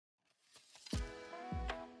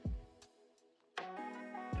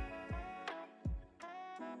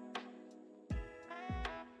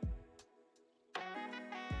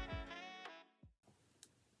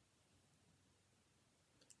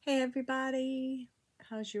Hey everybody,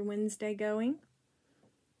 how's your Wednesday going?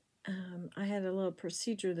 I had a little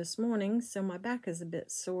procedure this morning, so my back is a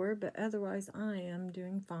bit sore, but otherwise I am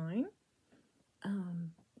doing fine.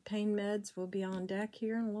 Pain meds will be on deck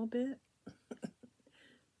here in a little bit.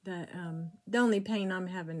 But the only pain I'm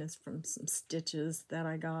having is from some stitches that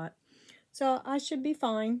I got. So I should be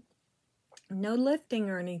fine. No lifting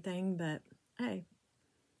or anything, but hey,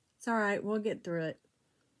 it's alright, we'll get through it.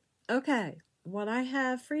 Okay, what I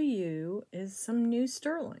have for you is some new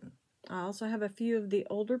sterling. I also have a few of the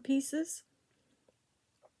older pieces.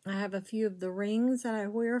 I have a few of the rings that I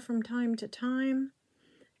wear from time to time.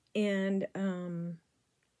 And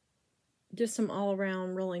just some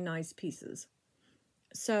all-around really nice pieces.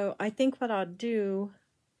 So I think what I'll do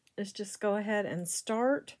is just go ahead and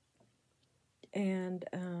start. And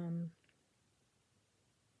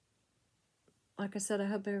like I said, I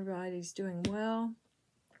hope everybody's doing well.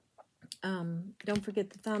 Don't forget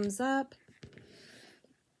the thumbs up.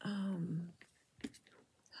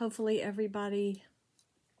 Hopefully everybody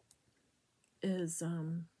is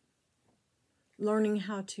learning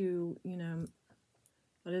how to,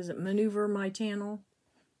 maneuver my channel.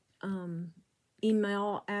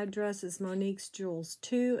 Email address is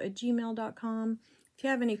moniquesjewels2@gmail.com. If you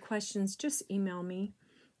have any questions, just email me.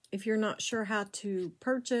 If you're not sure how to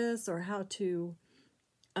purchase or how to,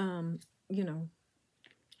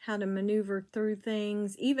 how to maneuver through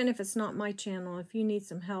things, even if it's not my channel, if you need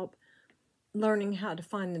some help learning how to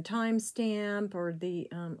find the timestamp or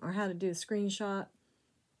or how to do a screenshot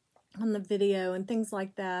on the video and things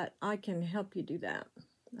like that, I can help you do that.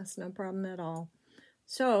 That's no problem at all.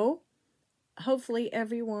 So hopefully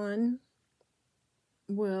everyone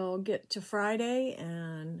will get to Friday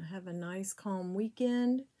and have a nice calm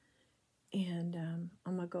weekend. And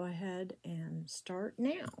I'm going to go ahead and start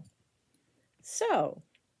now. So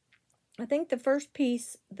I think the first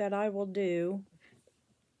piece that I will do,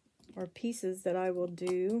 or pieces that I will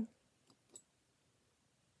do,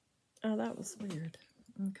 oh, that was weird.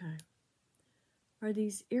 Okay. Are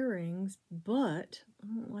these earrings, but I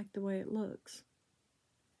don't like the way it looks.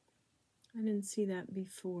 I didn't see that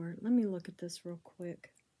before. Let me look at this real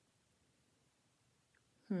quick.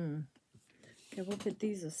 Okay, we'll put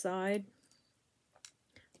these aside.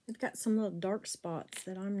 They've got some little dark spots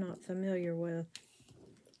that I'm not familiar with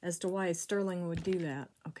as to why sterling would do that,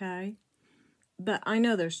 okay? But I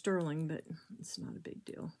know they're sterling, but it's not a big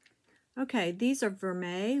deal. Okay, these are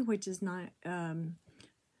vermeil, which is not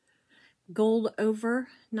gold over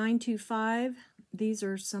 925. These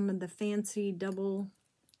are some of the fancy double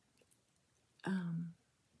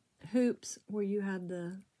hoops where you have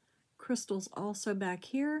the crystals also back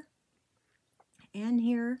here and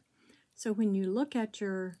here. So when you look at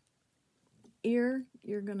your ear,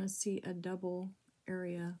 you're going to see a double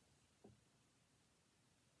area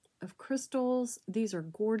of crystals. These are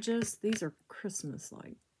gorgeous. These are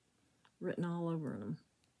Christmas-like, written all over them.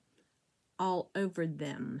 All over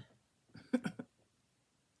them.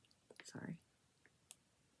 Sorry.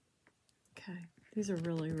 Okay, these are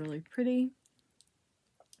really, really pretty.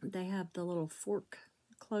 They have the little fork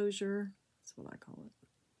closure. That's what I call it.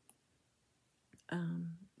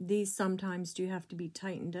 These sometimes do have to be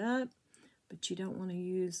tightened up, but you don't want to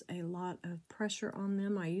use a lot of pressure on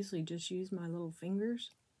them. I usually just use my little fingers,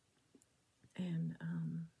 and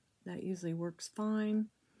that usually works fine.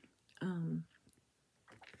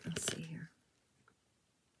 Let's see here.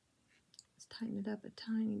 Let's tighten it up a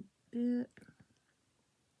tiny bit.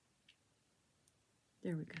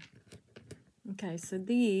 There we go. Okay, so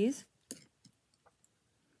these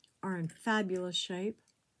are in fabulous shape.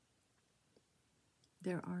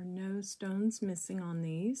 There are no stones missing on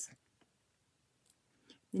these.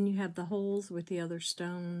 Then you have the holes with the other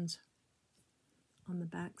stones on the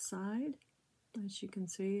back side, as you can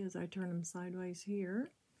see as I turn them sideways here.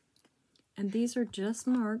 And these are just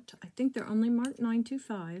marked, I think they're only marked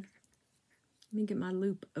 925. Let me get my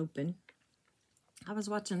loop open. I was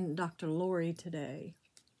watching Dr. Lori today,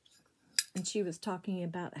 and she was talking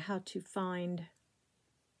about how to find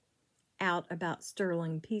out about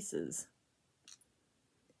sterling pieces.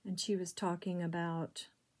 And she was talking about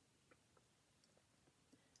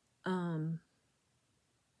how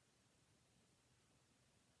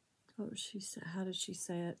did she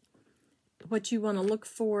say it? What you want to look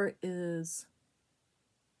for is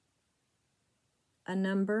a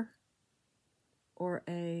number or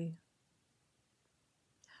a,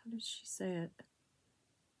 how did she say it?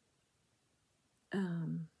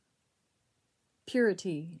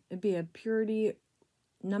 Purity. It'd be a purity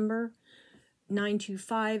number.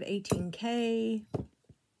 925, 18K.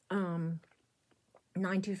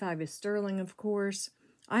 925 is sterling, of course.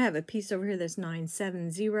 I have a piece over here that's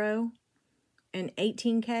 970 and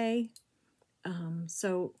 18K.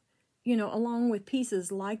 So, you know, along with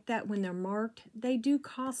pieces like that, when they're marked, they do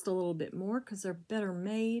cost a little bit more because they're better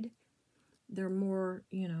made. They're more,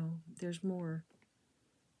 you know, there's more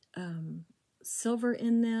silver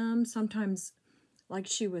in them. Sometimes, like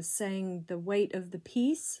she was saying, the weight of the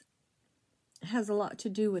piece has a lot to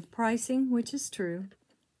do with pricing, which is true.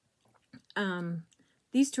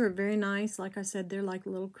 These two are very nice. Like I said, they're like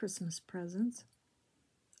little Christmas presents.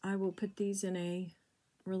 I will put these in a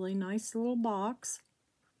really nice little box.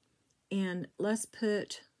 And let's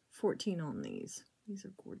put 14 on these. These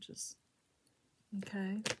are gorgeous.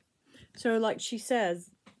 Okay. So like she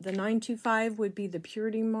says, the 925 would be the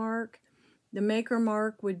purity mark. The maker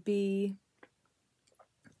mark would be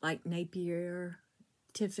like Napier,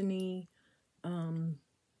 Tiffany.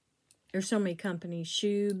 There's so many companies.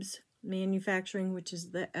 Shubes Manufacturing, which is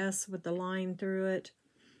the S with the line through it.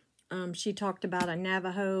 She talked about a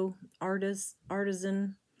Navajo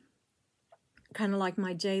artisan, kind of like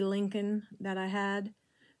my J. Lincoln that I had,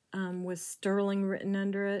 with Sterling written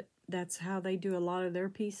under it. That's how they do a lot of their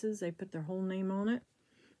pieces. They put their whole name on it.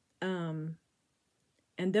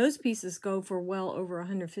 And those pieces go for well over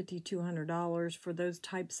 $150, $200 for those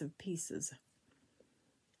types of pieces.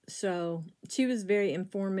 So she was very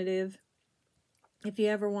informative. If you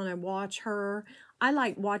ever want to watch her, I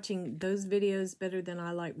like watching those videos better than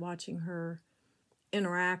I like watching her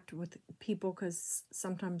interact with people, because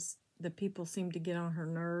sometimes the people seem to get on her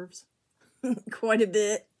nerves quite a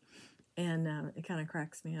bit, and it kind of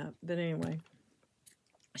cracks me up. But anyway,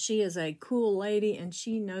 she is a cool lady, and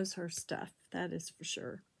she knows her stuff. That is for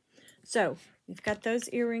sure. So we've got those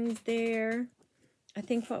earrings there. I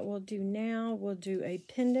think what we'll do now, we'll do a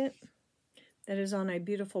pendant that is on a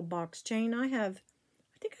beautiful box chain. I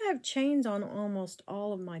think I have chains on almost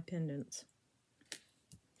all of my pendants.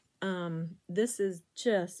 This is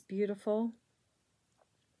just beautiful.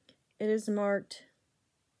 It is marked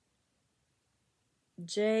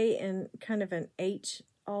J and kind of an H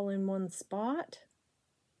all in one spot.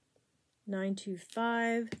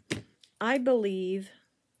 925. I believe,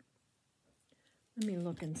 let me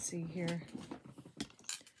look and see here.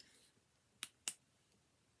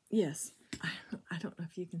 Yes, I don't know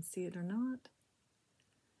if you can see it or not.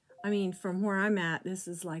 I mean, from where I'm at, this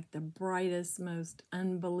is like the brightest, most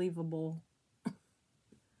unbelievable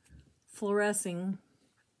fluorescing.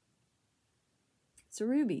 It's a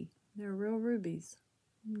ruby. They're real rubies.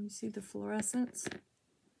 You see the fluorescence?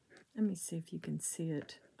 Let me see if you can see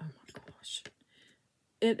it. Oh my gosh.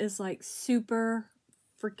 It is like super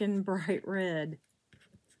freaking bright red.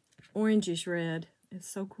 Orangish red. It's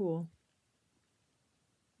so cool.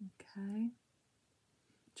 Okay.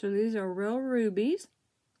 So these are real rubies.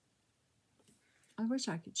 I wish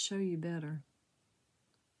I could show you better.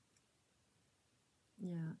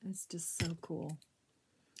 Yeah, it's just so cool.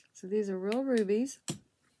 So these are real rubies.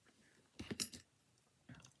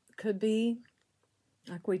 Could be,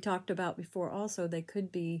 like we talked about before also, they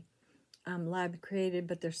could be lab created,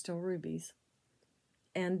 but they're still rubies.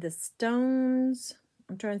 And the stones,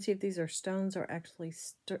 I'm trying to see if these are stones or actually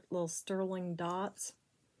little sterling dots.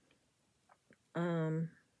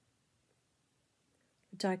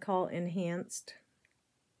 Which I call enhanced.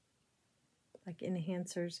 Like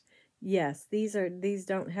enhancers. Yes, these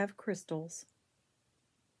don't have crystals.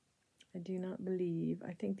 I do not believe.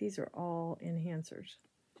 I think these are all enhancers.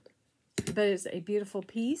 But it's a beautiful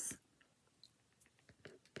piece.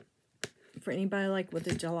 For anybody like with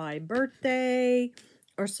a July birthday,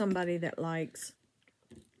 or somebody that likes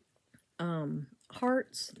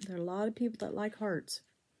hearts. There are a lot of people that like hearts.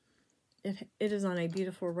 It is on a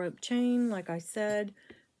beautiful rope chain, like I said.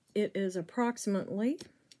 It is approximately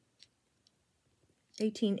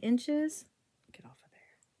 18 inches. Get off of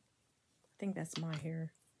there. I think that's my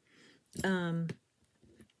hair. And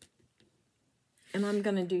I'm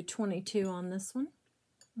going to do 22 on this one.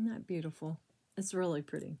 Isn't that beautiful? It's really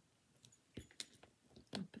pretty.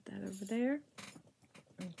 I'll put that over there.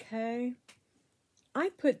 Okay. I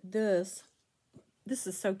put this. This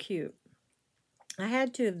is so cute. I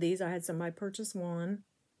had two of these. I had some. I purchased one.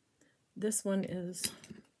 This one is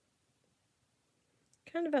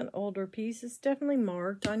kind of an older piece. It's definitely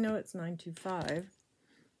marked. I know it's 925.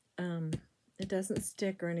 It doesn't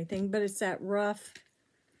stick or anything, but it's that rough,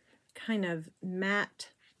 kind of matte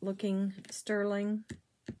looking sterling.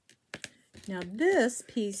 Now this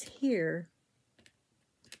piece here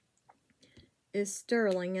is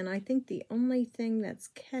sterling, and I think the only thing that's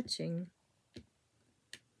catching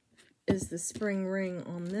is the spring ring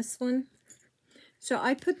on this one. So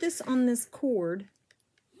I put this on this cord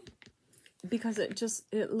because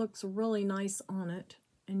it looks really nice on it,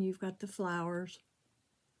 and you've got the flowers.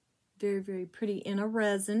 Very, very pretty in a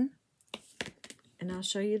resin. And I'll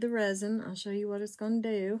show you the resin. I'll show you what it's going to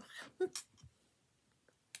do.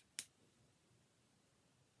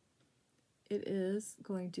 It is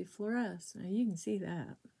going to fluoresce. Now you can see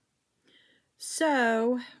that.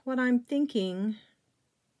 So what I'm thinking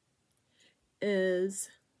is,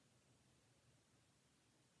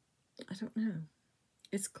 I don't know.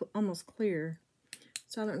 It's almost clear.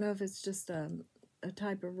 So I don't know if it's just a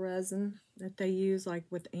type of resin that they use, like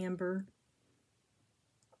with amber.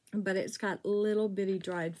 But it's got little bitty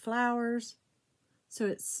dried flowers. So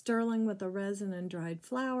it's sterling with the resin and dried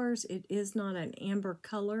flowers. It is not an amber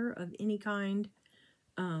color of any kind.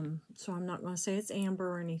 So I'm not going to say it's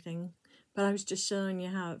amber or anything. But I was just showing you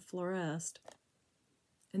how it fluoresced.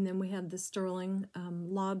 And then we have the sterling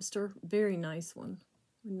lobster. Very nice one.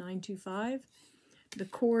 925. The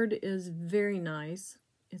cord is very nice.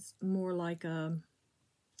 It's more like a,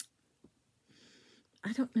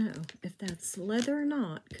 I don't know if that's leather or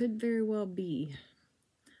not. Could very well be.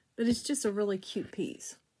 But it's just a really cute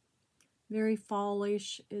piece. Very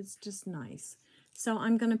fallish. It's just nice. So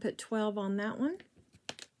I'm going to put 12 on that one.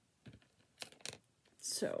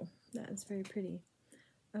 So that's very pretty.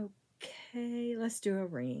 Okay, let's do a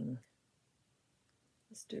ring.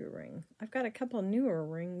 Let's do a ring. I've got a couple newer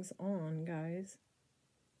rings on, guys.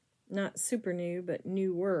 Not super new, but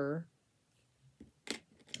newer.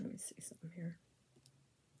 Let me see something here.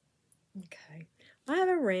 Okay. I have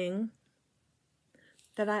a ring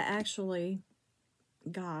that I actually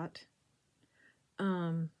got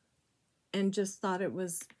and just thought it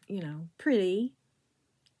was, you know, pretty,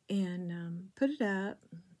 and put it up,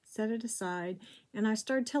 set it aside, and I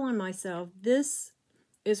started telling myself, this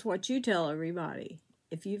is what you tell everybody.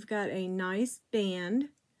 If you've got a nice band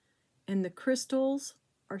and the crystals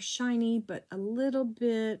are shiny but a little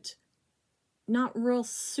bit not real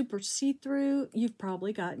super see-through, you've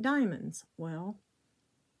probably got diamonds. Well,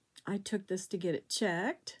 I took this to get it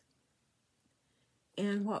checked,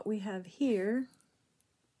 and what we have here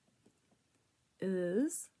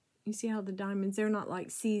is, you see how the diamonds, they're not like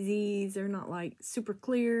CZs, they're not like super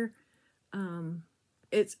clear.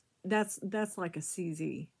 That's like a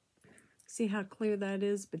CZ. See how clear that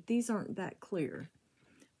is? But these aren't that clear.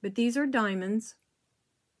 But these are diamonds.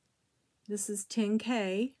 This is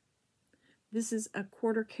 10K. This is a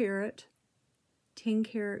 1/4 carat, 10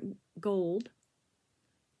 karat gold.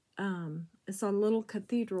 It's a little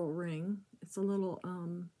cathedral ring. It's a little,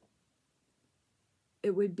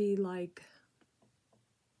 it would be like,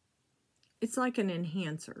 it's like an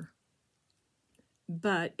enhancer.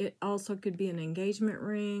 But it also could be an engagement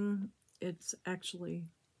ring. It's actually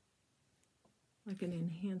like an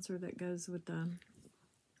enhancer that goes with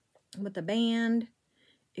the band.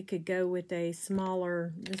 It could go with a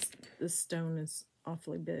smaller, this stone is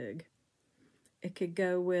awfully big. It could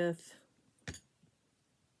go with,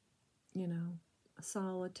 you know, a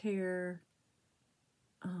solitaire.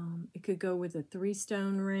 It could go with a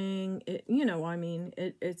 3-stone ring. You know, I mean,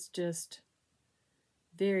 it's just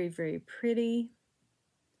very, very pretty.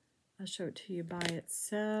 I'll show it to you by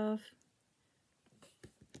itself.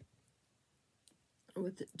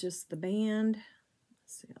 With just the band.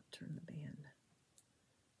 Let's see, I'll turn the band.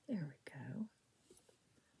 There we go.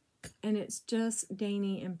 And it's just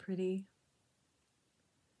dainty and pretty.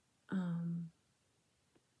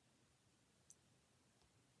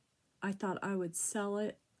 I thought I would sell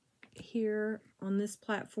it here on this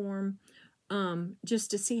platform just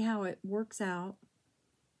to see how it works out.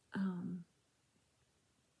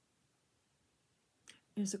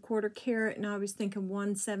 It's a 1/4 carat, and I was thinking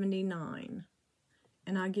 179.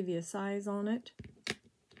 And I'll give you a size on it.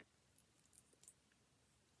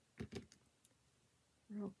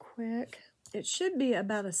 Real quick. It should be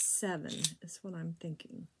about a 7, is what I'm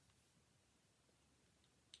thinking.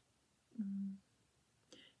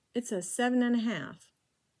 It's a 7.5.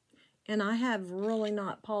 And I have really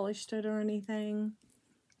not polished it or anything.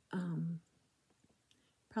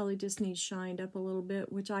 Probably just needs shined up a little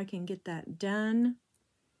bit, which I can get that done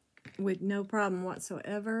with no problem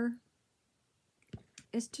whatsoever.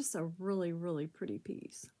 It's just a really, really pretty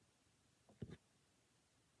piece.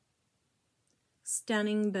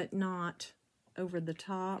 Stunning, but not over the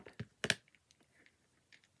top.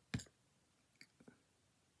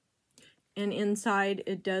 And inside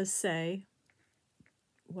it does say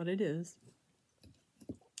what it is.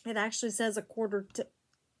 It actually says a 1/4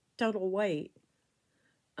 total weight.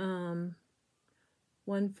 1/4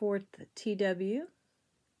 TW.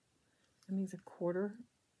 That means a 1/4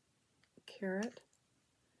 carat.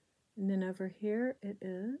 And then over here it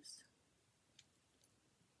is,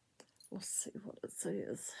 let's see what it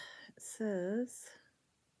says. It says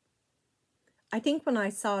I think when I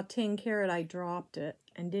saw 10 karat, I dropped it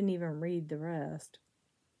and didn't even read the rest.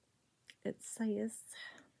 It says,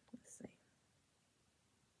 let's see.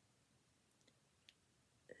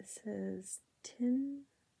 It says 10.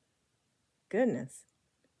 Goodness.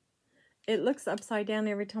 It looks upside down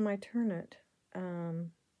every time I turn it.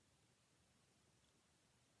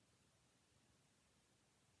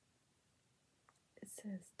 It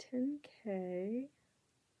says 10K.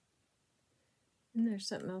 And there's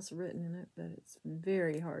something else written in it, but it's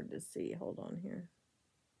very hard to see. Hold on here.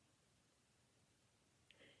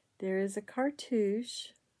 There is a cartouche.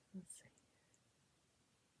 Let's see.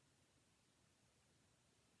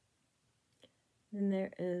 Then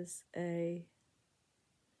there is an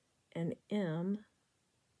M.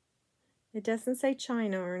 It doesn't say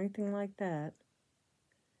China or anything like that.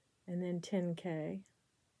 And then 10K.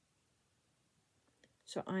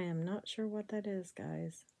 So I am not sure what that is,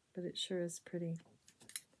 guys, but it sure is pretty.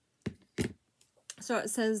 So it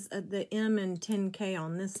says the M and 10K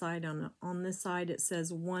on this side. On this side it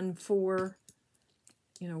says 1/4,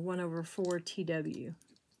 1/4 TW.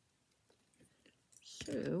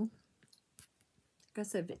 So, like I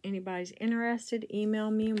said, if anybody's interested,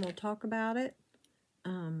 email me and we'll talk about it.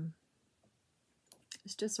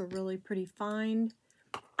 It's just a really pretty find.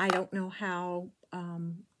 I don't know how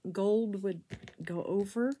gold would go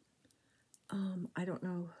over. I don't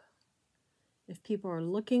know if people are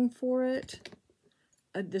looking for it.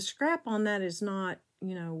 The scrap on that is not,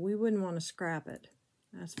 we wouldn't want to scrap it.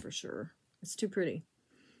 That's for sure. It's too pretty.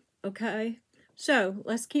 Okay, so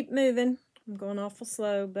let's keep moving. I'm going awful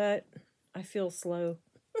slow, but I feel slow.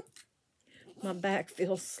 My back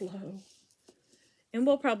feels slow. And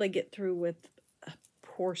we'll probably get through with a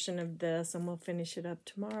portion of this, and we'll finish it up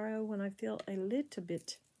tomorrow when I feel a little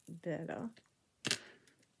bit better.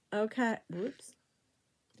 Okay, whoops.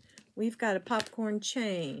 We've got a popcorn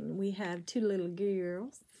chain. We have two little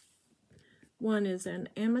girls. One is an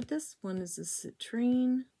amethyst, one is a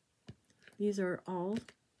citrine. These are all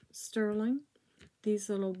sterling. These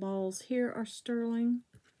little balls here are sterling.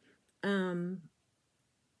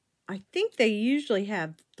 I think they usually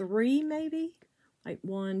have 3 maybe, like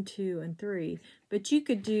 1, 2, and 3. But you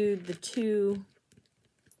could do the 2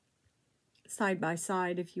 side by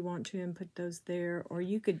side if you want to and put those there. Or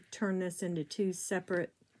you could turn this into 2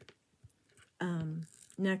 separate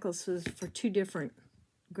necklaces for 2 different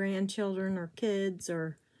grandchildren or kids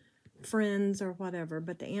or friends or whatever.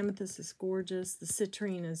 But the amethyst is gorgeous. The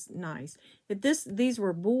citrine is nice. If these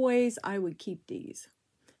were boys, I would keep these,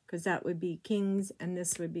 because that would be kings and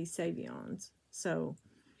this would be savions. So,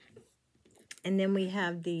 and then we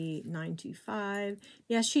have the 925.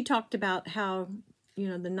 Yeah, she talked about how, the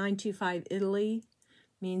 925 Italy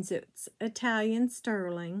means it's Italian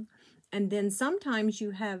sterling. And then sometimes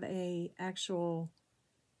you have a actual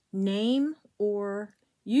name, or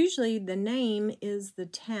usually the name is the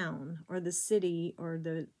town or the city or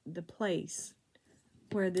the place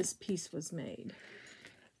where this piece was made,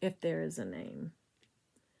 if there is a name.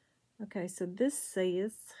 Okay, so this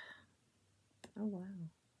says, oh wow.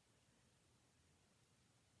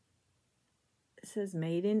 It says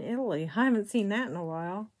made in Italy. I haven't seen that in a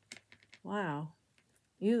while. Wow.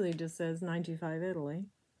 Usually just says 925 Italy.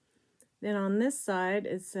 Then on this side,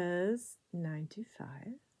 it says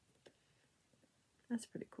 925. That's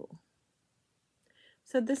pretty cool.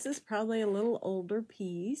 So this is probably a little older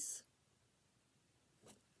piece.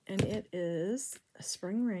 And it is a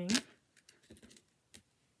spring ring.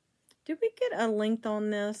 Did we get a length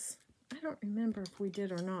on this? I don't remember if we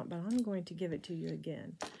did or not, but I'm going to give it to you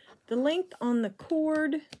again. The length on the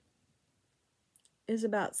cord is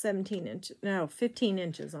about 17 inches. No, 15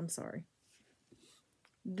 inches, I'm sorry.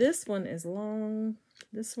 This one is long.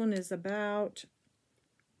 This one is about,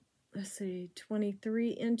 let's see,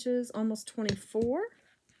 23 inches, almost 24.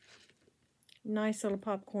 Nice little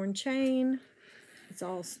popcorn chain. It's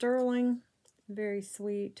all sterling. Very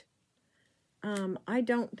sweet. I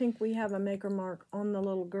don't think we have a maker mark on the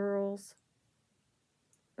little girls,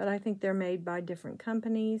 but I think they're made by different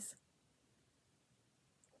companies.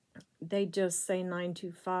 They just say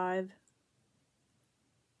 925.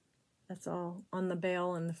 That's all on the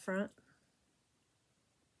bail in the front.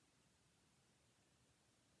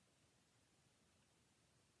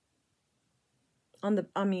 On the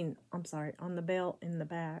bail in the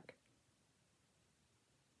back.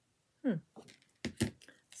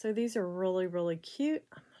 So these are really, really cute.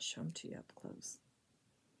 I'm going to show them to you up close.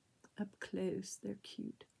 Up close, they're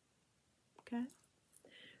cute. Okay.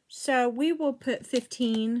 So we will put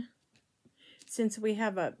 15, since we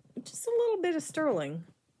have just a little bit of sterling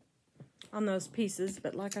on those pieces.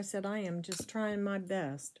 But like I said, I am just trying my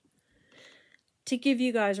best. to give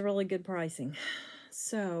you guys really good pricing.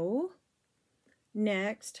 So,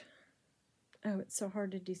 next, oh, it's so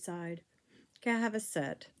hard to decide. Okay, I have a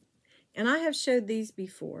set. And I have showed these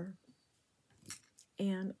before.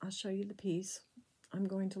 And I'll show you the piece. I'm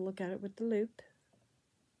going to look at it with the loop.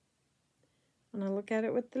 When I look at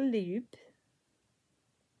it with the loop,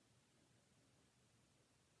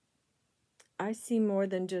 I see more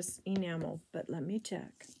than just enamel, but let me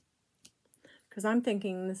check. Because I'm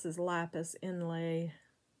thinking this is lapis inlay.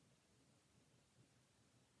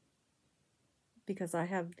 Because I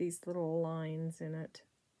have these little lines in it.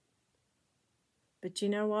 But you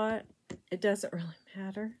know what? It doesn't really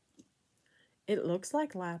matter. It looks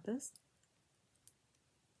like lapis.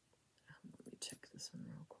 Let me check this one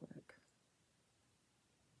real quick.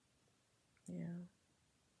 Yeah.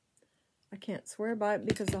 I can't swear by it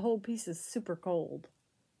because the whole piece is super cold.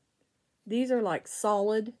 These are like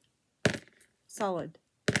solid sterling.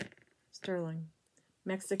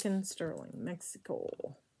 Mexican sterling.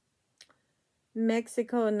 Mexico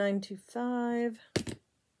 925.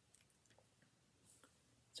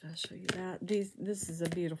 So I'll show you that. This is a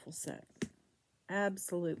beautiful set.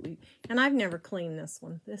 Absolutely. And I've never cleaned this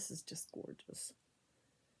one. This is just gorgeous.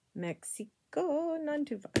 Mexico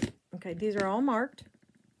 925. Okay, these are all marked.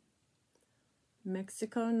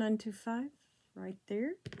 Mexico 925 right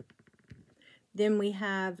there. Then we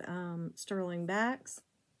have sterling backs.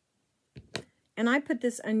 And I put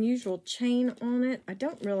this unusual chain on it. I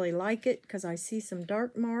don't really like it because I see some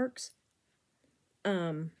dark marks.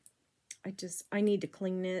 I need to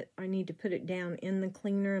clean it. I need to put it down in the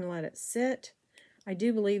cleaner and let it sit. I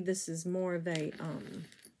do believe this is more of a,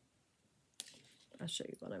 I'll show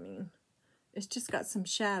you what I mean. It's just got some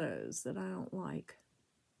shadows that I don't like.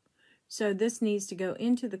 So this needs to go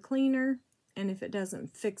into the cleaner, and if it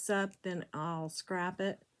doesn't fix up, then I'll scrap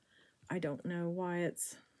it. I don't know why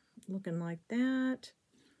it's looking like that.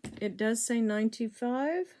 It does say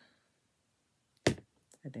 925,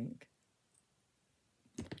 I think.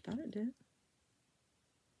 Thought it did.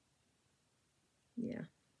 Yeah.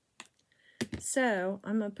 So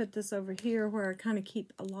I'm going to put this over here where I kind of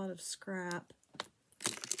keep a lot of scrap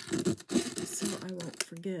so I won't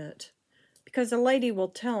forget. Because a lady will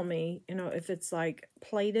tell me, you know, if it's like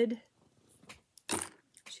plated.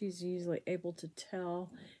 She's usually able to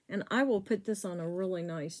tell. And I will put this on a really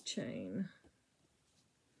nice chain.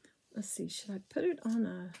 Let's see, should I put it on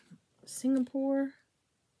a Singapore?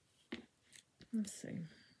 Let's see.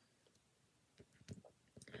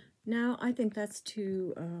 No, I think that's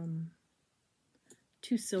too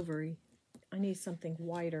silvery. I need something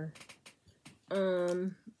whiter.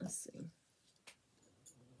 Let's see.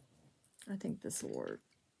 I think this will work.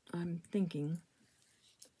 I'm thinking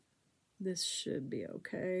this should be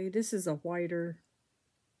okay. This is a whiter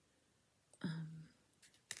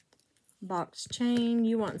box chain.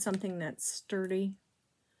 You want something that's sturdy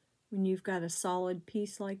when you've got a solid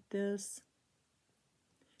piece like this.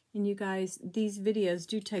 And you guys, these videos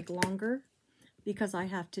do take longer because I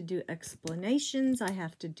have to do explanations, I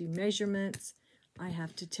have to do measurements, I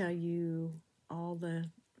have to tell you all the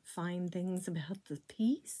fine things about the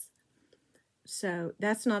piece. So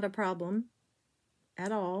that's not a problem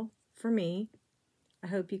at all for me. I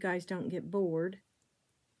hope you guys don't get bored.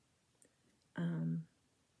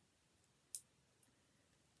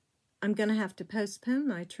 I'm going to have to postpone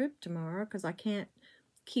my trip tomorrow because I can't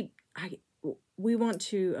keep... We want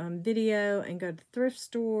to video and go to thrift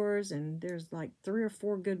stores, and there's like 3 or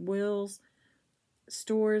 4 Goodwills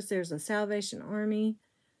stores. There's a Salvation Army,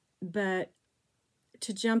 but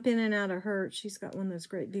to jump in and out of her, she's got one of those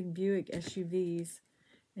great big Buick SUVs,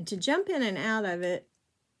 and to jump in and out of it,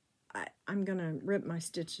 I'm going to rip my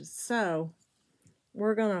stitches. So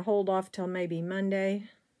we're going to hold off till maybe Monday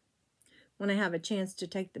when I have a chance to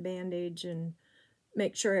take the bandage and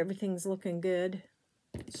make sure everything's looking good.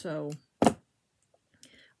 So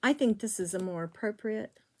I think this is a more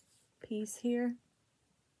appropriate piece here.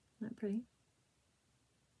 Isn't that pretty?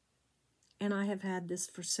 And I have had this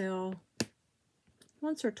for sale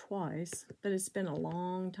once or twice, but it's been a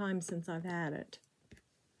long time since I've had it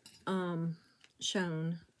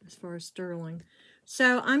shown as far as sterling.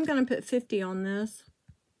 So I'm going to put 50 on this.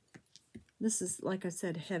 This is, like I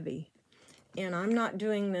said, heavy. And I'm not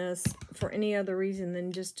doing this for any other reason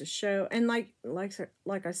than just to show. And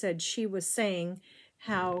like I said, she was saying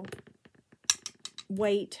how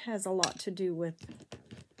weight has a lot to do with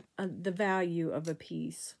the value of a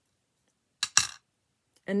piece.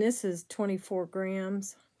 And this is 24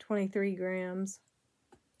 grams, 23 grams.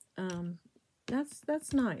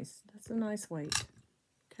 That's nice. That's a nice weight.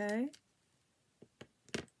 Okay.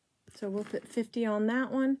 So we'll put 50 on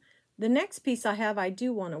that one. The next piece I have, I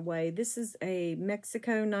do want to weigh. This is a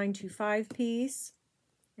Mexico 925 piece,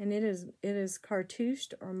 and it is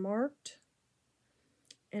cartouched or marked,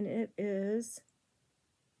 and it is,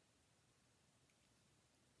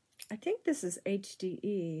 I think this is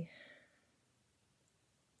HDE.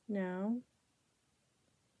 No,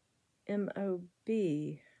 MOB,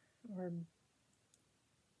 or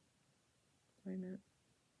wait a minute,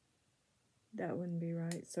 that wouldn't be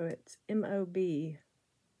right. So it's MOB.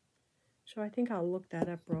 So I think I'll look that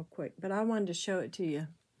up real quick, but I wanted to show it to you.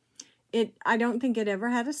 I don't think it ever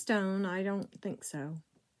had a stone. I don't think so.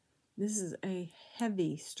 This is a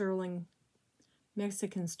heavy sterling,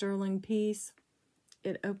 Mexican sterling piece.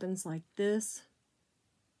 It opens like this.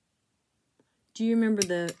 Do you remember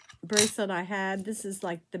the bracelet I had? This is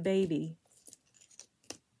like the baby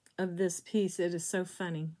of this piece. It is so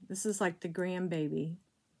funny. This is like the grandbaby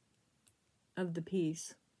of the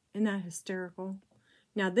piece. Isn't that hysterical?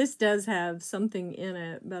 Now, this does have something in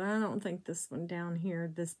it, but I don't think this one down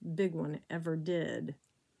here, this big one, ever did.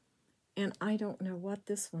 And I don't know what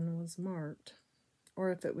this one was marked,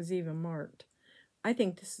 or if it was even marked. I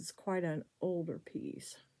think this is quite an older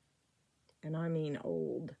piece. And I mean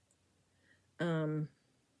old. Yeah,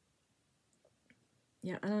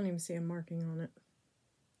 I don't even see a marking on it.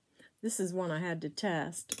 This is one I had to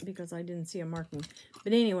test because I didn't see a marking.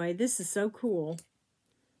 But anyway, this is so cool.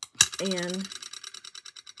 And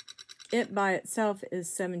it by itself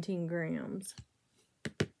is 17 grams.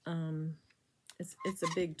 It's a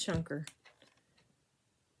big chunker.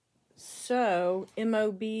 So,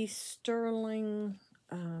 MOB sterling,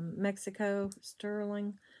 Mexico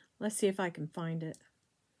sterling. Let's see if I can find it.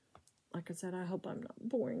 Like I said, I hope I'm not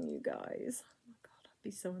boring you guys. Oh my God, I'd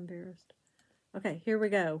be so embarrassed. Okay, here we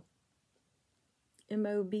go.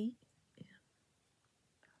 MOB.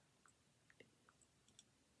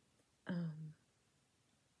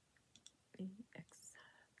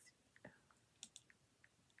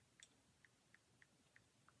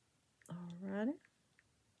 Alrighty.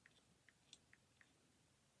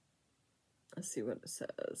 Let's see what it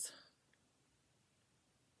says.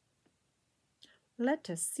 Let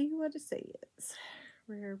us see what it says.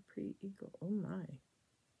 Rare pre-eagle. Oh my.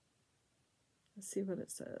 Let's see what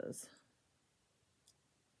it says.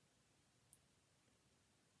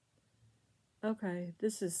 Okay,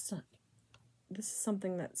 this is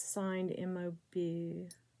something that's signed MOB.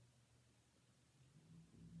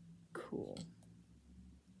 Cool.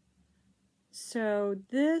 So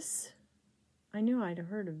this, I knew I'd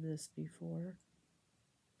heard of this before.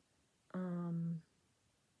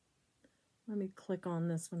 Let me click on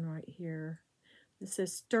this one right here. It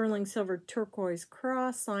says Sterling Silver Turquoise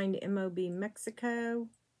Cross, signed MOB Mexico.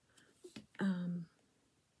 The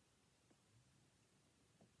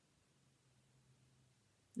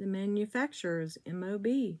manufacturer is MOB.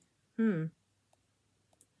 So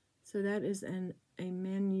that is a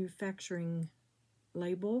manufacturing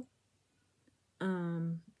label.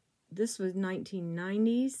 This was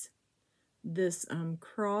 1990s. This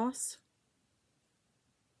cross.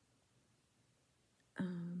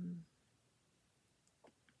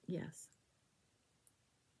 Yes.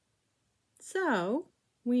 So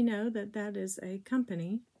we know that that is a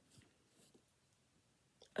company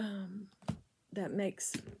that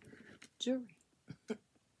makes jewelry.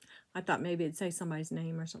 I thought maybe it'd say somebody's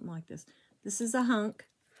name or something like this. This is a hunk.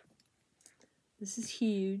 This is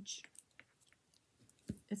huge.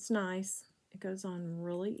 It's nice. It goes on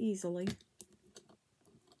really easily.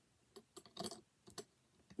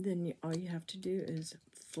 Then all you have to do is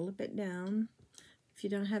flip it down. If you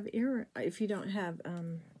don't have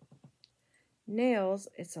nails,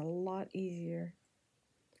 it's a lot easier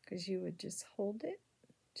because you would just hold it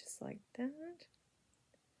just like that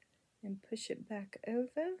and push it back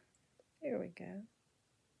over. There we go.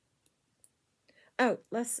 Oh,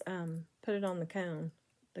 let's put it on the cone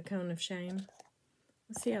of shame.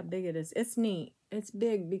 Let's see how big it is. It's neat. It's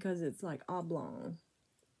big because it's like oblong.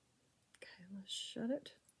 Okay, let's shut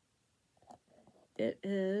it. It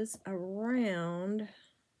is around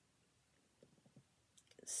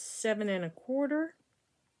 7 1/4,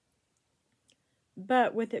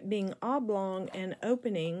 but with it being oblong and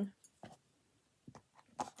opening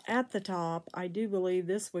at the top, I do believe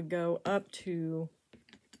this would go up to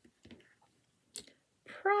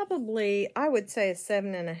probably, I would say, a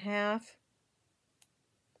 7 1/2,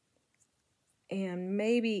 and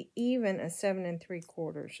maybe even a 7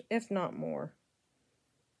 3/4, if not more.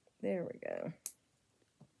 There we go.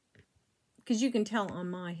 Because you can tell on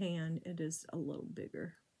my hand it is a little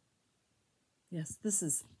bigger. Yes, this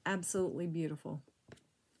is absolutely beautiful.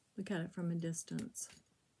 Look at it from a distance.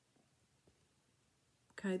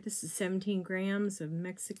 Okay, this is 17 grams of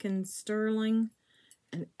Mexican sterling.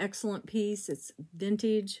 An excellent piece. It's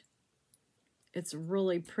vintage. It's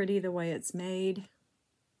really pretty the way it's made.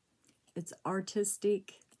 It's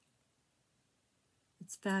artistic.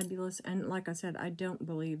 It's fabulous. And like I said, I don't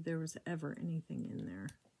believe there was ever anything in there.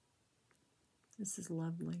 This is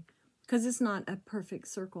lovely. Because it's not a perfect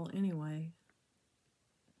circle anyway.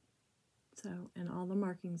 So, and all the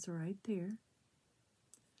markings are right there.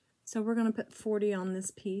 So we're going to put 40 on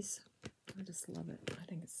this piece. I just love it. I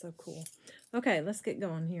think it's so cool. Okay, let's get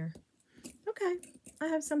going here. Okay, I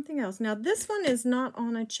have something else. Now, this one is not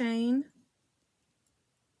on a chain.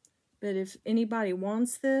 But if anybody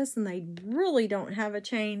wants this and they really don't have a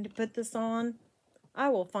chain to put this on, I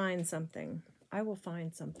will find something. I will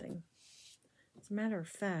find something. As a matter of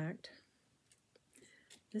fact,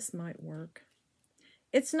 this might work.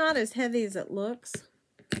 It's not as heavy as it looks.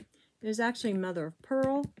 There's actually mother of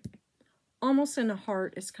pearl. Almost in a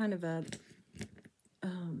heart. It's kind of a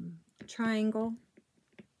triangle.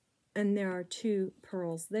 And there are 2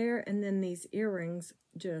 pearls there. And then these earrings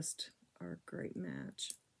just are a great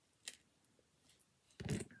match.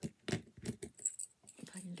 If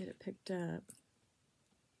I can get it picked up.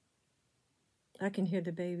 I can hear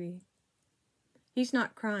the baby. He's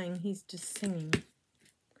not crying. He's just singing.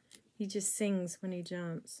 He just sings when he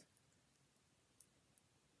jumps.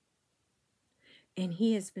 And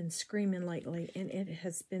he has been screaming lately, and it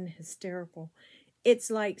has been hysterical.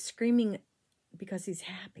 It's like screaming because he's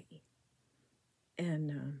happy.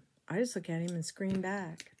 And I just look at him and scream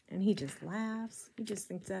back. And he just laughs. He just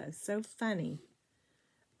thinks that is so funny.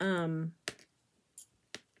 I'm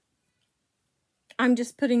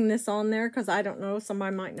just putting this on there because I don't know.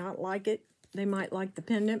 Somebody might not like it. They might like the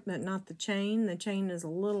pendant, but not the chain. The chain is a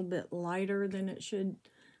little bit lighter than it should.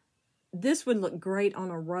 This would look great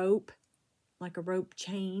on a rope, like a rope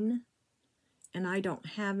chain. And I don't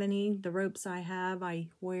have any. The ropes I have, I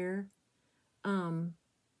wear.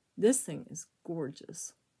 This thing is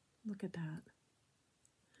gorgeous. Look at that.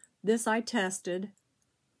 This I tested.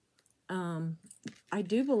 I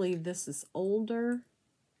do believe this is older.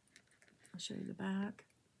 I'll show you the back.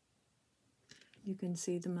 You can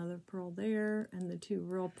see the mother of pearl there and the 2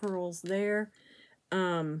 real pearls there.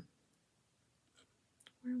 Where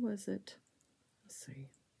was it? Let's see.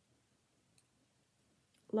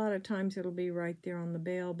 A lot of times it'll be right there on the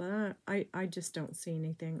bail, but I just don't see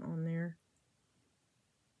anything on there.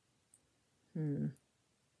 I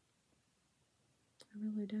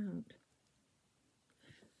really don't.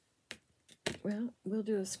 Well, we'll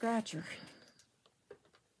do a scratcher.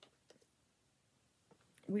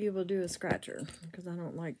 We will do a scratcher because I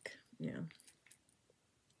don't like, yeah.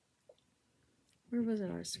 Where was it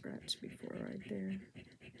I scratched before? Right there.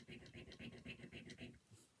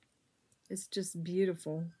 It's just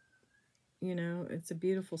beautiful. You know, it's a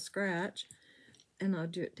beautiful scratch. And I'll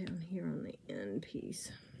do it down here on the end piece.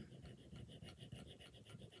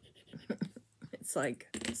 It's like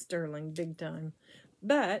sterling big time.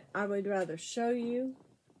 But I would rather show you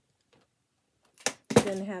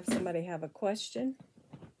than have somebody have a question.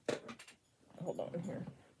 Hold on here.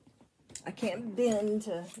 I can't bend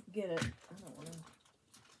to get it. I don't want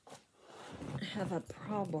to have a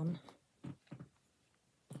problem.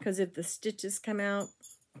 Because if the stitches come out,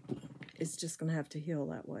 it's just going to have to heal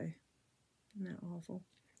that way. Isn't that awful?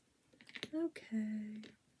 Okay.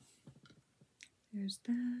 There's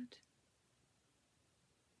that.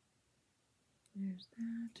 There's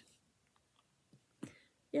that.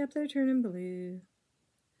 Yep, they're turning blue.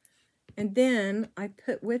 And then I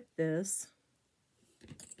put with this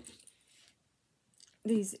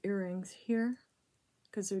these earrings here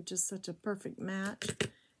because they're just such a perfect match.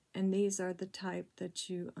 And these are the type that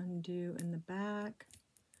you undo in the back.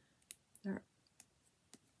 They're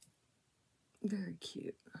very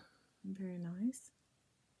cute. Very nice.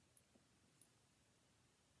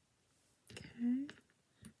 Okay.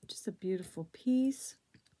 Just a beautiful piece.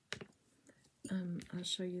 I'll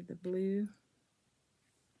show you the blue.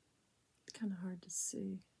 It's kind of hard to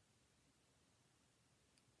see.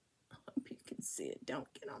 I hope you can see it.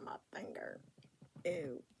 Don't get on my finger.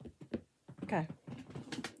 Ew. Okay.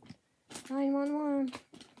 911.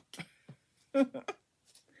 We've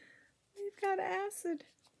got acid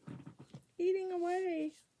eating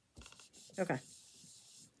away. Okay.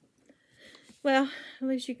 Well, at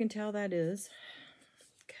least you can tell that is.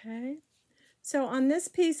 Okay. So on this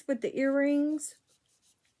piece with the earrings,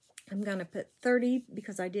 I'm going to put 30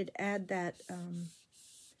 because I did add that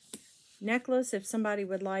necklace. If somebody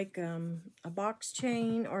would like a box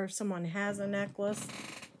chain or if someone has a necklace,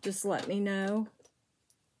 just let me know.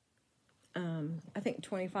 I think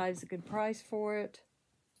 25 is a good price for it.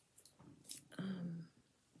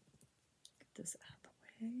 this out of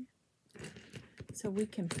the way. So we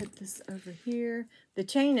can put this over here. The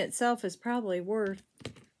chain itself is probably worth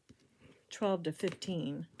 12 to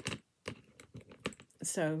 15.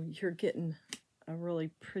 So you're getting a really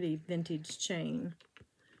pretty vintage chain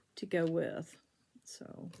to go with.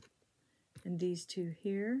 So, and these two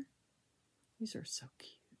here, these are so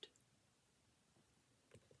cute.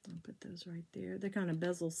 I'll put those right there. They're kind of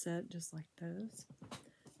bezel set, just like those.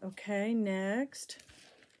 Okay, next.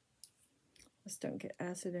 Let's don't get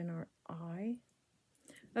acid in our eye.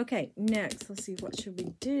 Okay, next, let's see, what should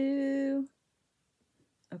we do?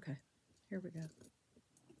 Okay, here we go.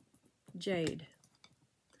 Jade.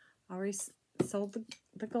 I already sold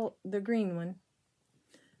the green one.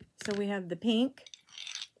 So we have the pink,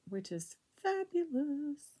 which is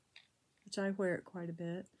fabulous, which I wear it quite a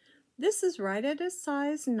bit. This is right at a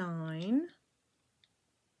size 9.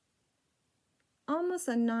 Almost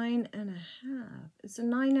a 9.5. It's a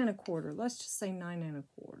 9 1/4. Let's just say 9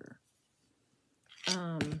 1/4.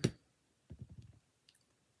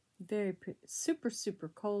 Very pretty, super, super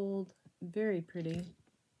cold, very pretty.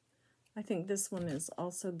 I think this one is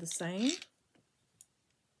also the same.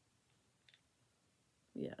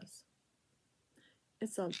 Yes.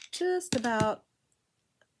 It's just about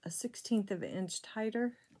a 1/16 of an inch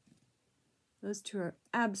tighter. Those two are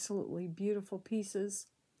absolutely beautiful pieces.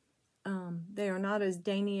 They are not as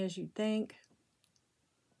dainty as you think.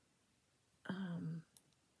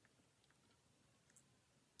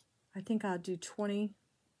 I think I'll do 20.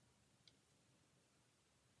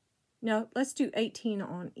 No, let's do 18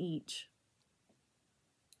 on each,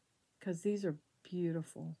 because these are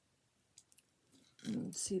beautiful.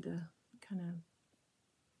 See the kind of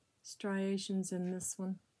striations in this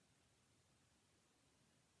one.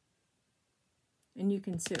 And you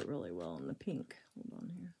can see it really well in the pink. Hold on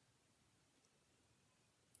here.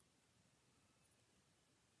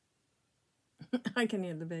 I can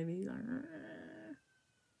hear the baby.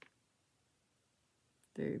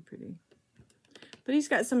 Very pretty. But he's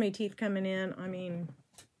got so many teeth coming in. I mean,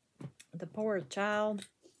 the poor child.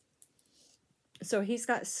 So he's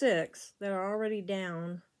got 6 that are already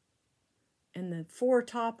down. And the 4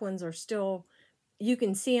 top ones are still, you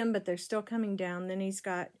can see them, but they're still coming down. Then he's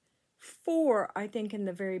got 4, I think, in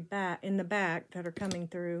the very back, that are coming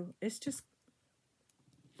through. It's just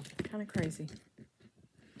kind of crazy.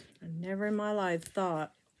 I never in my life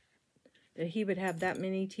thought that he would have that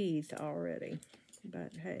many teeth already.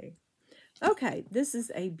 But hey. Okay, this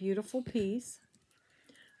is a beautiful piece.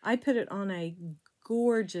 I put it on a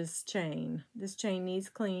gorgeous chain. This chain needs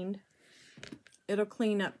cleaned. It'll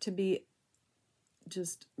clean up to be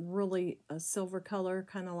just really a silver color,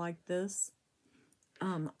 kind of like this.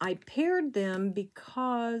 I paired them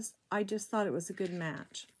because I just thought it was a good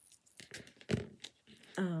match.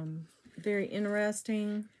 Very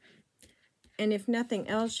interesting. And if nothing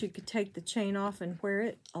else, you could take the chain off and wear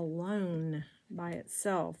it alone by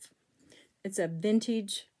itself. It's a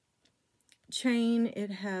vintage chain.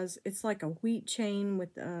 It's like a wheat chain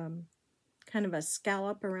with kind of a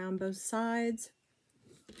scallop around both sides.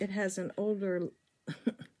 It has an older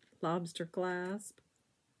lobster clasp.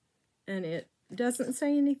 And it doesn't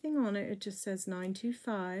say anything on it. It just says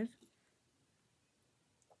 925.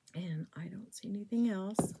 And I don't see anything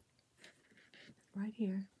else. Right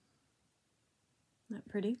here. Isn't that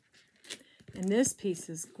pretty? And this piece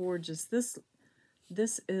is gorgeous. This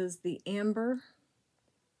is the amber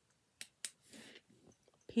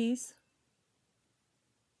piece.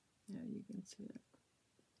 Yeah, you can see it.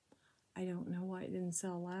 I don't know why it didn't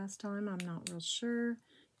sell last time. I'm not real sure.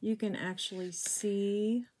 You can actually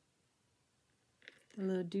see the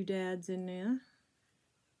little doodads in there.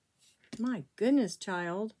 My goodness,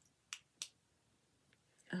 child.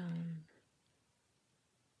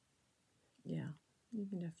 Yeah, you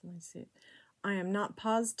can definitely see it. I am not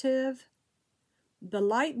positive. The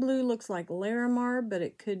light blue looks like Larimar, but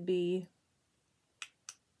it could be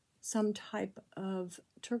some type of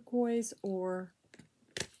turquoise or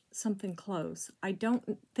something close. I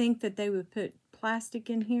don't think that they would put plastic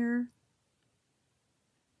in here.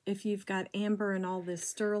 If you've got amber and all this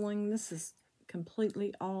sterling, this is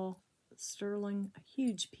completely all sterling. A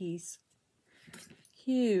huge piece.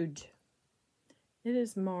 Huge. It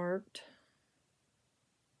is marked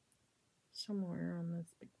somewhere on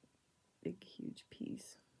this big, huge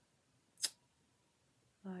piece.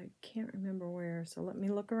 I can't remember where, so let me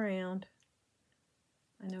look around.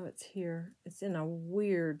 I know it's here. It's in a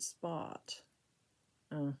weird spot.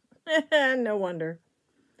 Oh, no wonder.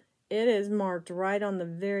 It is marked right on the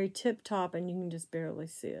very tip top, and you can just barely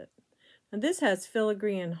see it. Now this has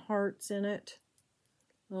filigree and hearts in it.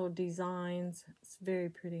 Little designs. It's very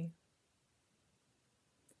pretty.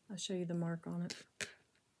 I'll show you the mark on it.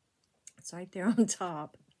 It's right there on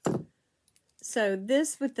top. So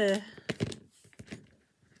this with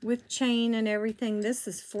chain and everything, this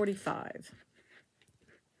is $45.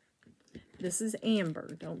 This is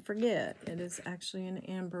amber. Don't forget, it is actually an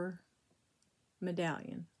amber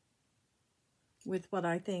medallion with what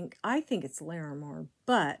I think it's Larimar,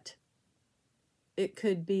 but it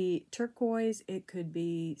could be turquoise, it could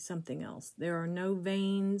be something else. There are no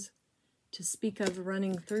veins to speak of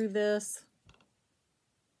running through this.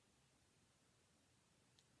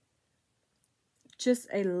 Just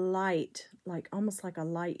a light, like almost like a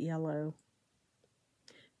light yellow.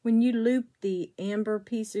 When you loop the amber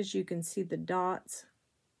pieces, you can see the dots.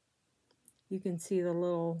 You can see the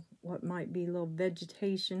little, what might be little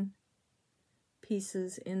vegetation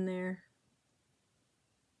pieces in there.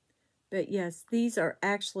 But yes, these are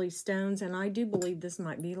actually stones, and I do believe this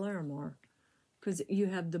might be Larimar, because you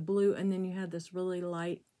have the blue and then you have this really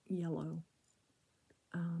light yellow,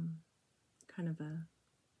 kind of a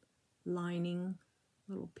lining,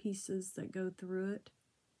 little pieces that go through it.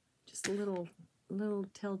 Just little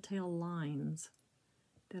telltale lines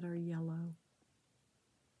that are yellow.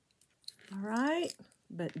 All right,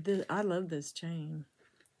 but I love this chain.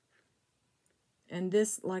 And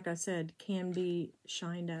this, like I said, can be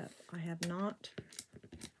shined up. I have not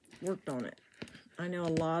worked on it. I know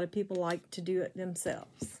a lot of people like to do it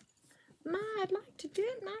themselves. I'd like to do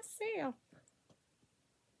it myself.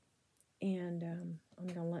 And I'm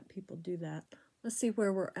going to let people do that. Let's see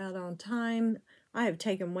where we're at on time. I have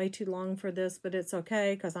taken way too long for this, but it's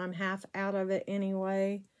okay because I'm half out of it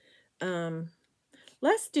anyway.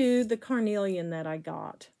 Let's do the carnelian that I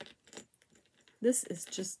got. This is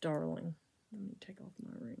just darling. Let me take off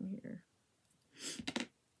my ring here. Okay,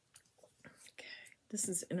 this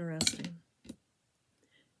is interesting.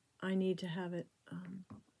 I need to have it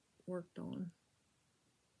worked on,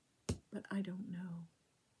 but I don't know.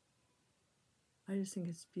 I just think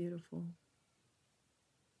it's beautiful.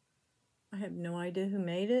 I have no idea who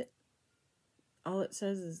made it. All it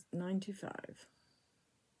says is 925.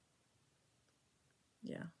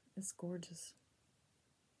 Yeah, it's gorgeous.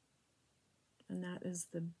 And that is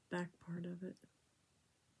the back part of it.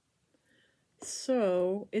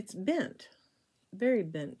 So it's bent, very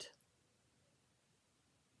bent.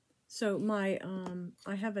 So my,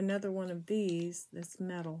 I have another one of these that's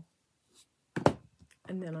metal.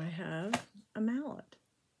 And then I have a mallet.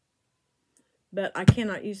 But I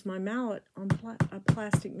cannot use my mallet on a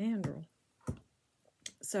plastic mandrel.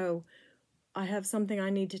 So I have something I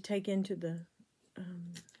need to take into the,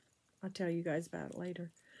 I'll tell you guys about it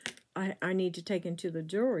later. I need to take into the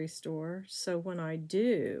jewelry store. So when I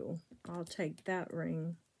do, I'll take that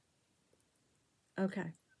ring.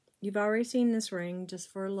 Okay. You've already seen this ring just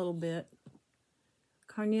for a little bit.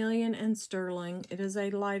 Carnelian and sterling. It is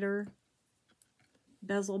a lighter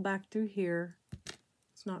bezel back through here.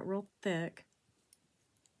 It's not real thick.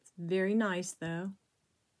 It's very nice though.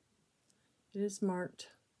 It is marked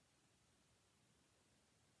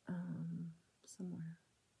somewhere.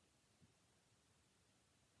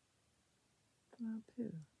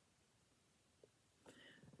 Oh,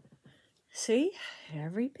 see,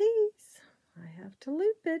 every piece, I have to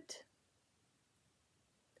loop it.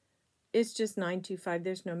 It's just 925.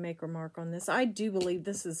 There's no maker mark on this. I do believe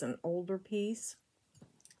this is an older piece.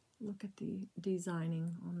 Look at the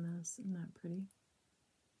designing on this. Isn't that pretty?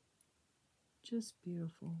 Just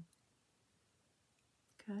beautiful.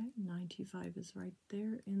 Okay, 925 is right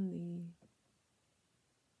there in the,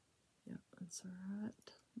 yeah, that's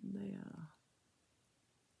right there.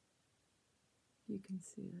 You can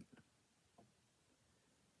see it.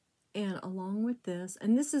 And along with this,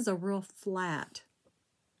 and this is a real flat.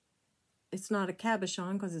 It's not a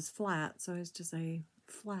cabochon because it's flat, so it's just a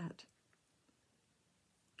flat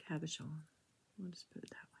cabochon. We'll just put it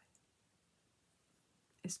that way.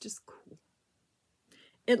 It's just cool.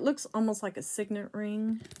 It looks almost like a signet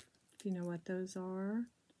ring, if you know what those are.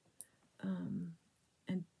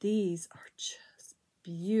 And these are just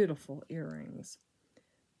beautiful earrings.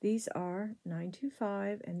 These are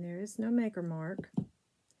 925, and there is no maker mark.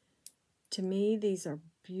 To me, these are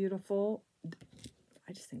beautiful.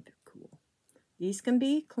 I just think they're cool. These can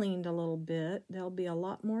be cleaned a little bit. They'll be a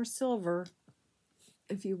lot more silver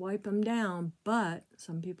if you wipe them down, but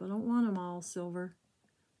some people don't want them all silver.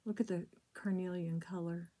 Look at the carnelian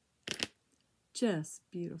color. Just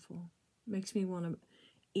beautiful. Makes me want to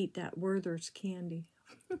eat that Werther's candy.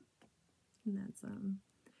 And that's and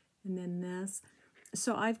then this.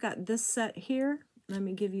 So I've got this set here. Let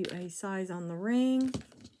me give you a size on the ring.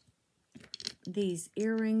 These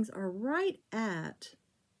earrings are right at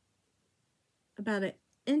about 1.25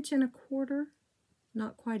 inches.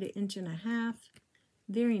 not quite 1.5 inches.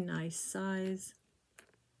 Very nice size.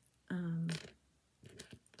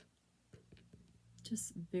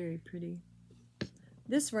 Just very pretty.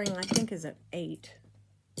 This ring, I think, is an 8.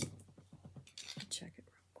 I'll check it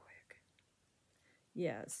real quick.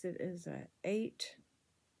 Yes, it is an 8.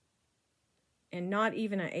 And not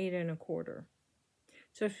even an 8 1/4.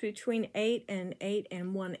 So it's between 8 and 8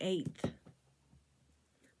 1/8.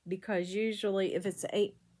 Because usually if it's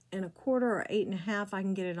 8 1/4 or 8 1/2, I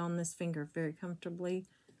can get it on this finger very comfortably.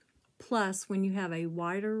 Plus, when you have a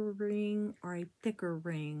wider ring or a thicker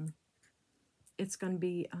ring, it's going to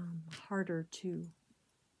be harder to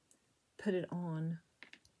put it on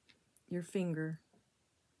your finger.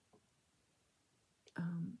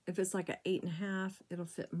 If it's like an 8 1/2, it'll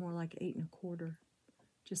fit more like 8 1/4,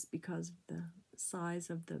 just because of the size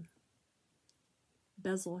of the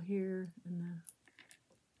bezel here and the,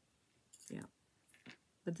 yeah.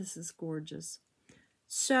 But this is gorgeous.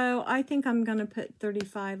 So I think I'm going to put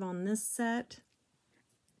 35 on this set.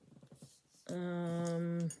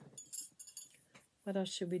 What else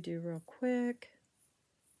should we do real quick?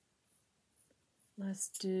 Let's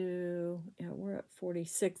do, yeah, we're at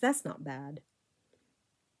 46. That's not bad.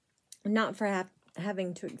 Not for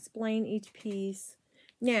having to explain each piece.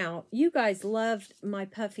 Now, you guys loved my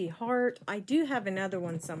puffy heart. I do have another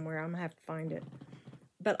one somewhere. I'm going to have to find it.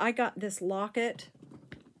 But I got this locket.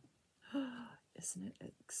 Isn't it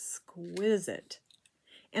exquisite?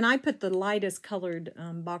 And I put the lightest colored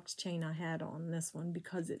box chain I had on this one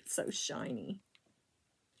because it's so shiny.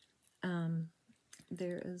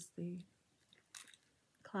 There is the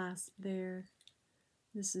clasp there.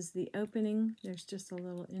 This is the opening. There's just a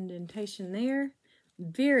little indentation there.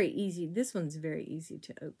 Very easy. This one's very easy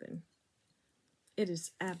to open. It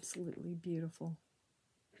is absolutely beautiful.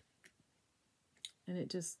 And it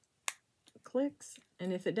just clicks.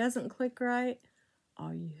 And if it doesn't click right,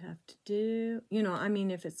 all you have to do, you know, I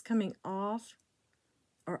mean, if it's coming off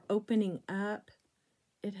or opening up,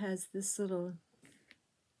 it has this little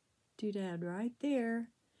doodad right there.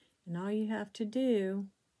 And all you have to do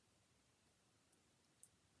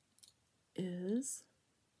is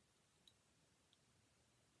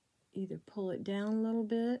either pull it down a little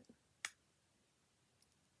bit,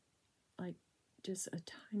 like just a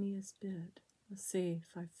tiniest bit. Let's see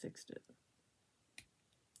if I fixed it.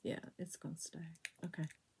 Yeah, it's going to stay. Okay,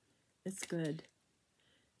 it's good.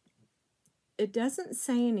 It doesn't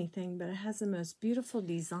say anything, but it has the most beautiful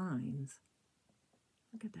designs.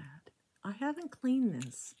 Look at that. I haven't cleaned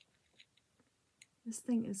this. This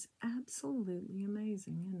thing is absolutely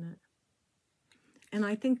amazing, isn't it? And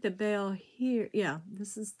I think the bell here, yeah,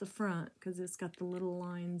 this is the front because it's got the little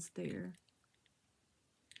lines there.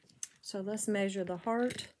 So let's measure the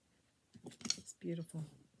heart. It's beautiful.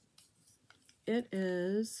 It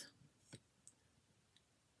is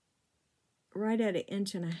right at 1.5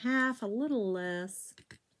 inches, a little less.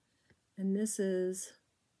 And this is,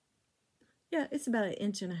 yeah, it's about 1.5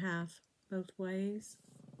 inches both ways.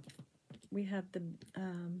 We have the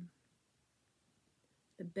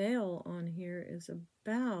bail on here is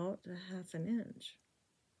about 1/2 inch.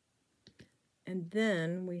 And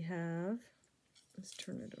then we have, let's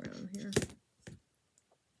turn it around here.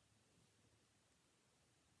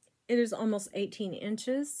 It is almost 18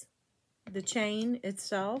 inches, the chain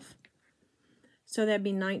itself. So that'd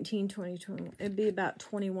be 19, 20, 21. It'd be about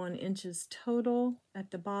 21 inches total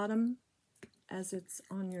at the bottom as it's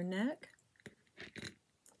on your neck.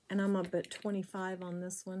 And I'm up at 25 on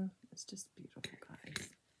this one. It's just beautiful, guys.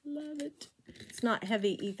 Love it. It's not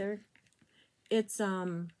heavy either. It's,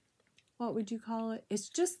 what would you call it? It's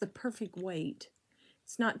just the perfect weight.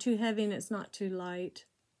 It's not too heavy and it's not too light.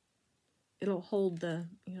 It'll hold the,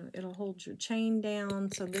 you know, it'll hold your chain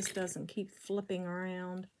down so this doesn't keep flipping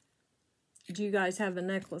around. Do you guys have a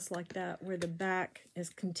necklace like that where the back is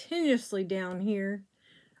continuously down here?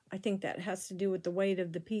 I think that has to do with the weight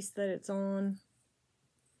of the piece that it's on.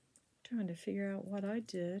 Trying to figure out what I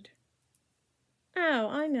did. Oh,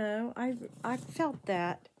 I know. I felt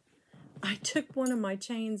that. I took one of my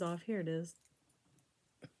chains off. Here it is.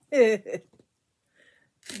 There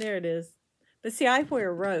it is. But see, I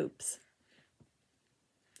wear ropes.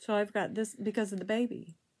 So I've got this because of the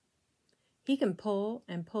baby. He can pull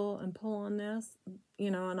and pull and pull on this, you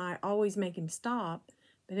know, and I always make him stop.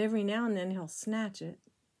 But every now and then he'll snatch it.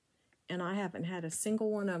 And I haven't had a single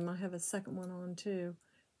one of them. I have a second one on too.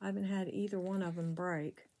 I haven't had either one of them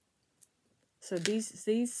break. So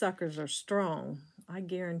these suckers are strong. I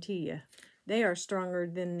guarantee you. They are stronger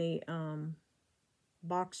than the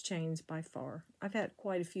box chains by far. I've had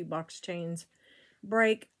quite a few box chains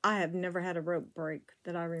break. I have never had a rope break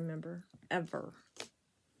that I remember, ever.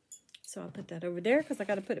 So I'll put that over there because I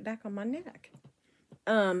got to put it back on my neck.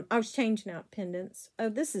 I was changing out pendants. Oh,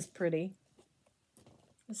 this is pretty.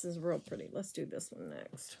 This is real pretty. Let's do this one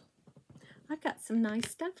next. I got some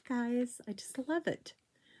nice stuff, guys. I just love it.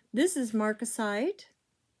 This is marcasite.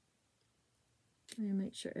 Let me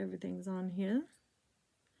make sure everything's on here.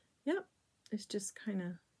 Yep, it's just kind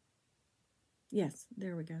of, yes,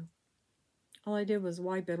 there we go. All I did was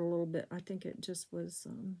wipe it a little bit. I think it just was,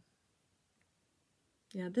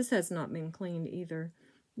 yeah, this has not been cleaned either.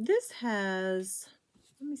 This has,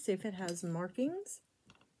 let me see if it has markings.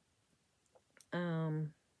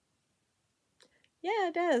 Yeah,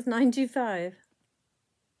 it does, 925.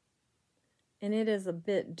 And it is a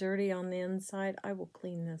bit dirty on the inside. I will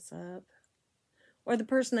clean this up. Or the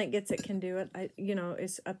person that gets it can do it. You know,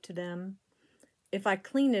 it's up to them. If I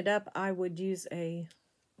clean it up, I would use a...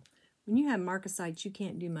 When you have marcasites, you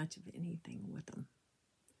can't do much of anything with them.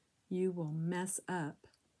 You will mess up.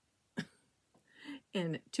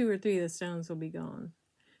 And 2 or 3 of the stones will be gone.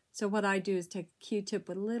 So what I do is take a Q-tip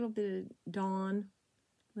with a little bit of Dawn,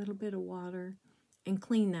 a little bit of water, and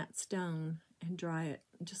clean that stone and dry it.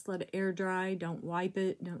 Just let it air dry. Don't wipe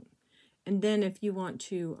it. Don't. And then if you want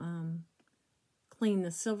to clean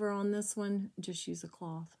the silver on this one, just use a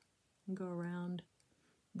cloth and go around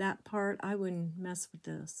that part. I wouldn't mess with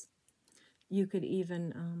this. You could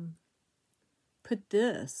even put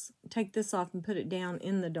this, take this off and put it down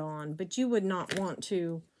in the Dawn, but you would not want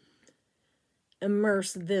to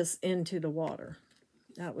immerse this into the water.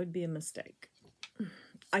 That would be a mistake.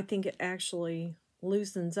 I think it actually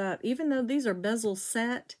loosens up, even though these are bezel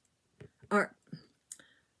set, or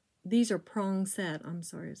these are prong set. I'm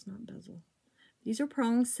sorry, it's not bezel. These are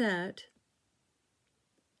prong set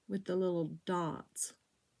with the little dots.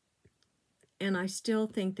 And I still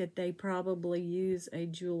think that they probably use a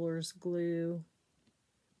jeweler's glue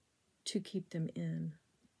to keep them in,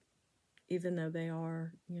 even though they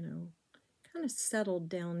are, you know, kind of settled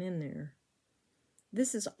down in there.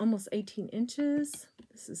 This is almost 18 inches.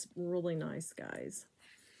 This is really nice, guys.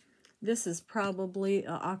 This is probably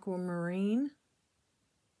an aquamarine.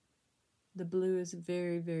 The blue is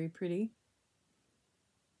very, very pretty.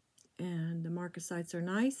 And the marcasites are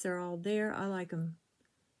nice. They're all there. I like them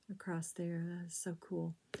across there. That is so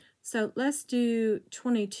cool. So let's do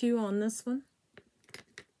 22 on this one.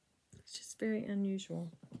 It's just very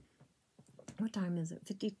unusual. What time is it?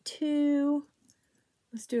 52.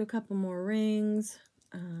 Let's do a couple more rings.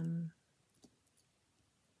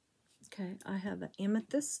 Okay, I have an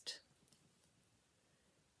amethyst.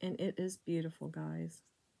 And it is beautiful, guys.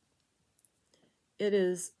 It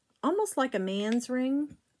is almost like a man's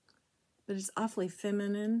ring, but it's awfully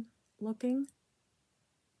feminine looking.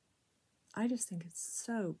 I just think it's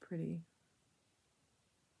so pretty.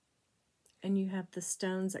 And you have the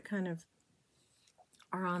stones that kind of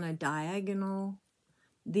are on a diagonal.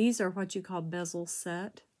 These are what you call bezel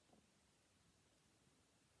set.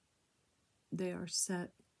 They are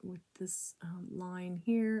set with this line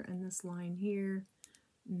here and this line here.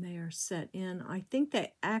 And they are set in. I think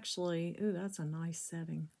they actually, ooh, that's a nice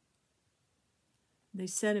setting. They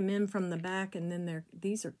set them in from the back, and then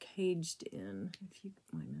these are caged in. If you,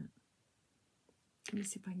 wait a minute. Let me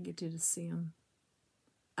see if I can get you to see them.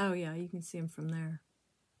 Oh yeah, you can see them from there.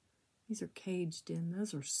 These are caged in.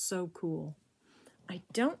 Those are so cool. I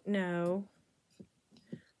don't know.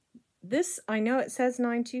 This, I know it says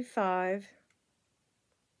 925.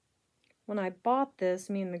 When I bought this,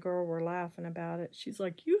 me and the girl were laughing about it. She's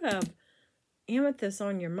like, you have amethyst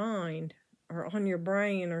on your mind or on your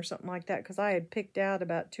brain or something like that, because I had picked out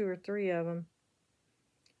about 2 or 3 of them.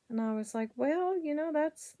 And I was like, well, you know,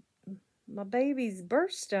 that's my baby's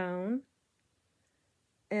birthstone.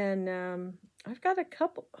 And I've got a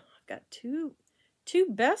couple, I've got two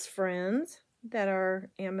best friends that are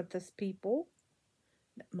amethyst people.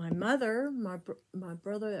 My mother, my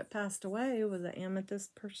brother that passed away was an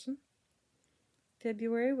amethyst person.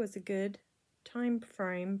 February was a good time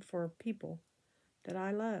frame for people that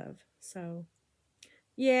I love. So,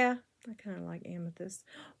 yeah, I kind of like amethyst.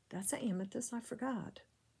 That's an amethyst, I forgot.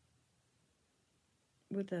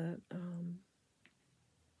 With a,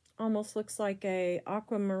 almost looks like a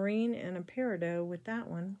aquamarine and a peridot with that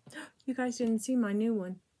one. You guys didn't see my new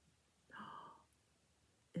one.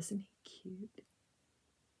 Isn't he cute?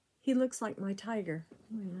 He looks like my tiger.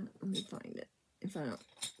 Wait a minute, let me find it. If I don't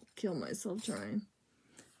kill myself trying.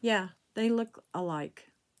 Yeah, they look alike.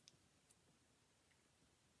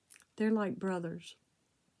 They're like brothers.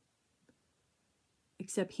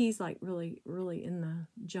 Except he's like really, really in the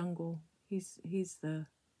jungle. He's the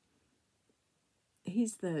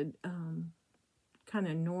kind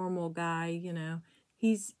of normal guy, you know.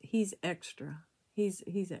 He's extra. He's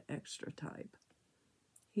an extra type.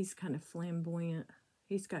 He's kind of flamboyant.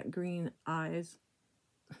 He's got green eyes.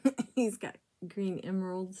 He's got green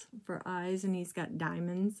emeralds for eyes, and he's got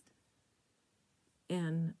diamonds.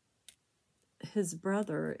 And his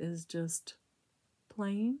brother is just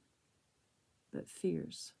plain but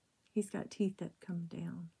fierce. He's got teeth that come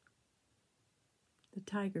down. The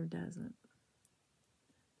tiger doesn't.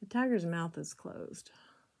 The tiger's mouth is closed.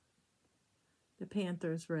 The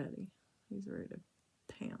panther's ready. He's ready to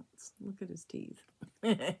pounce. Look at his teeth.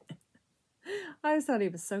 I just thought he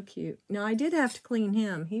was so cute. Now, I did have to clean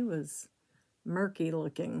him. He was murky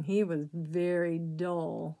looking. He was very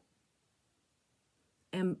dull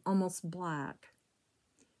and almost black.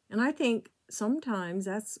 And I think sometimes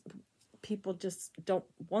that's people just don't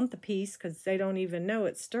want the piece because they don't even know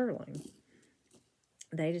it's sterling.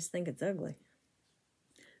 They just think it's ugly.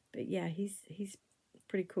 But yeah, he's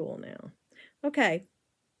pretty cool now. Okay,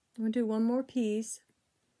 I'm going to do one more piece.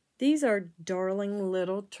 These are darling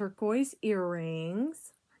little turquoise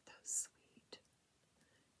earrings. Aren't those sweet?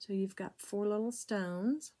 So you've got 4 little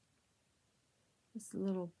stones. This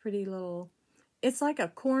little pretty little, it's like a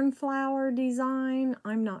cornflower design.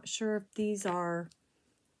 I'm not sure if these are,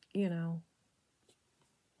 you know,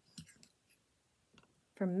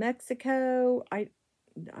 from Mexico. I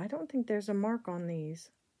don't think there's a mark on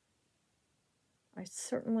these. I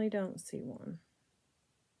certainly don't see one.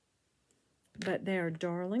 But they are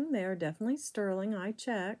darling. They are definitely sterling. I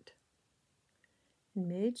checked and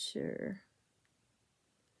made sure.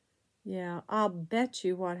 Yeah, I'll bet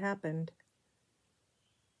you what happened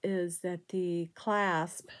is that the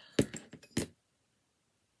clasp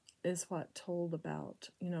is what told about,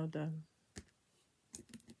 you know,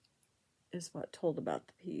 is what told about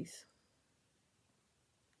the piece,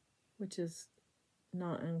 which is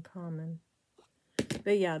not uncommon.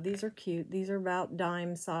 But yeah, these are cute. These are about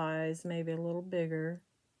dime size, maybe a little bigger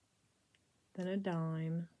than a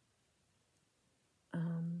dime.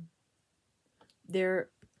 They're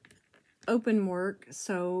open work,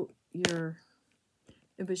 so it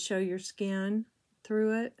would show your skin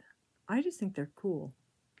through it. I just think they're cool.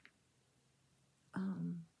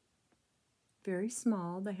 Very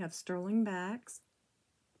small. They have sterling backs.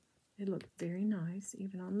 They look very nice,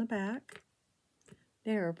 even on the back.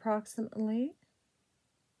 They are approximately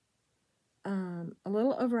a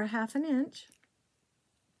little over 1/2 inch.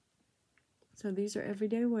 So these are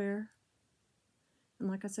everyday wear. And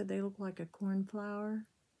like I said, they look like a cornflower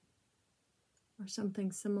or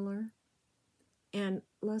something similar. And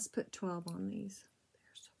let's put 12 on these.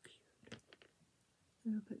 They're so cute.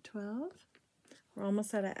 I'm going to put 12. We're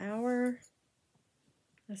almost at an hour.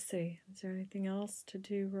 Let's see. Is there anything else to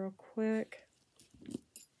do real quick?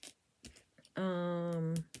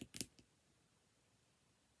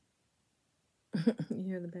 You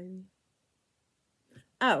hear the baby?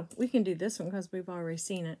 Oh, we can do this one because we've already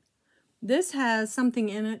seen it. This has something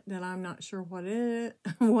in it that I'm not sure what it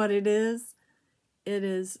is. It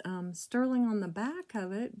is sterling on the back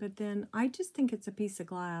of it, but then I just think it's a piece of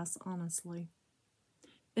glass, honestly.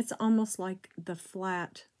 It's almost like the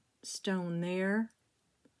flat stone there.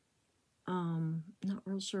 Not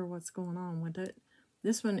real sure what's going on with it.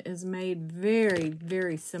 This one is made very,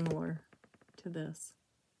 very similar to this,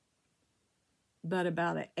 but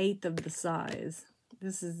about 1/8 of the size.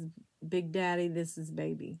 This is Big Daddy, this is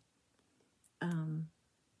Baby.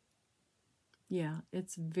 Yeah,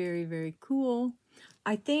 it's very, very cool.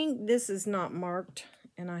 I think this is not marked,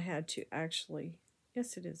 and I had to actually,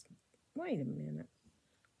 yes it is. Wait a minute.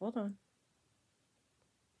 Hold on.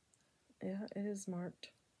 Yeah, it is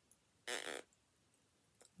marked.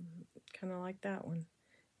 Kind of like that one.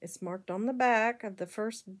 It's marked on the back of the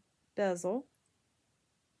first bezel.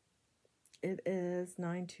 It is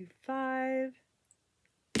 925.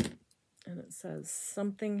 And it says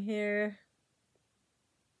something here.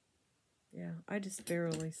 Yeah, I just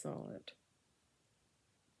barely saw it.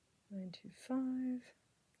 925.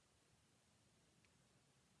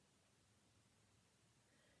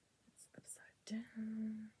 It's upside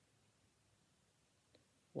down.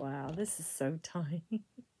 Wow, this is so tiny.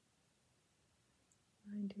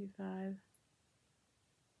 925.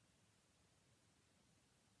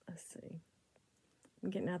 Let's see. I'm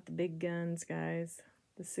getting out the big guns, guys.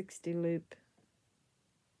 The 60 loop.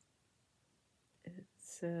 It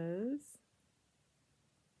says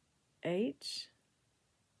H.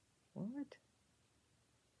 What?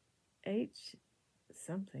 H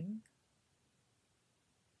something.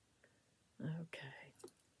 Okay.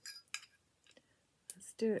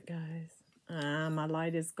 Let's do it, guys. My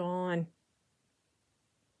light is gone.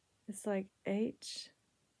 It's like H.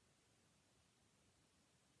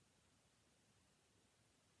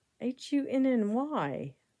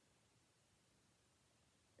 Hunny.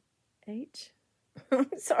 H. I'm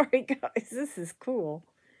sorry, guys. This is cool.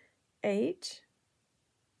 H.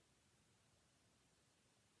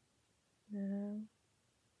 No.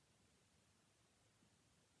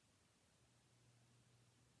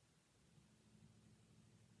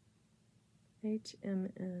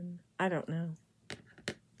 HMN. I don't know.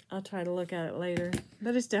 I'll try to look at it later.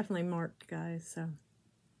 But it's definitely marked, guys, so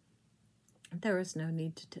there is no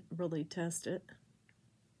need to really test it.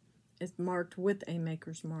 It's marked with a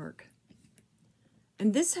maker's mark.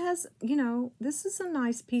 And this has, you know, this is a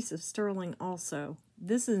nice piece of sterling also.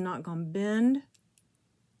 This is not going to bend.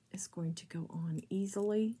 It's going to go on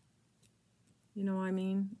easily. You know what I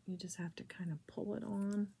mean? You just have to kind of pull it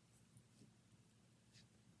on.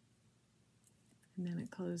 And then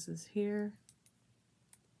it closes here.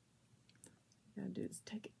 What you gotta do is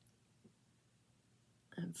take it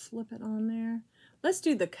and flip it on there. Let's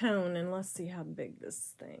do the cone and let's see how big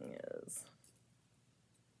this thing is.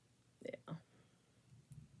 Yeah.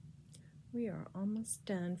 We are almost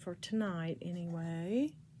done for tonight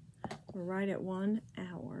anyway. We're right at 1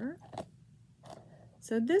 hour.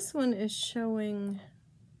 So this one is showing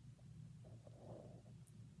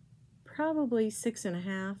probably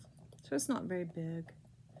 6.5. So it's not very big.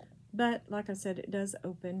 But like I said, it does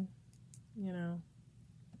open, you know.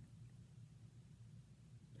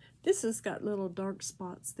 This has got little dark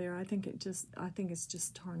spots there. I think it's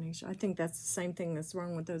just tarnish. I think that's the same thing that's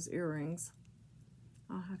wrong with those earrings.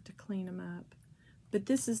 I'll have to clean them up. But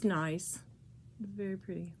this is nice. Very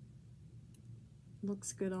pretty.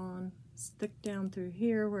 Looks good on. It's thick down through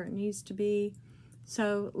here where it needs to be.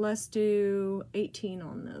 So let's do 18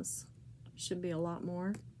 on this. Should be a lot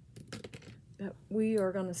more. But we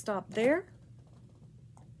are going to stop there.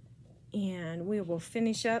 And we will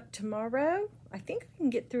finish up tomorrow. I think I can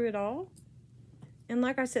get through it all. And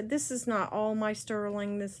like I said, this is not all my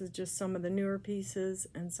sterling. This is just some of the newer pieces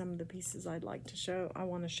and some of the pieces I'd like to show. I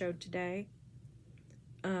want to show today.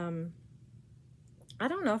 I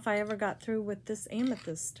don't know if I ever got through with this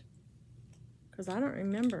amethyst, because I don't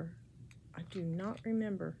remember. I do not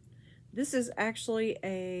remember. This is actually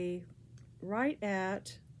a right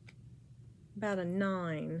at about a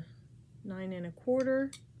 9,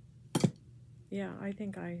 9.25. Yeah, I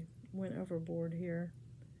think I went overboard here.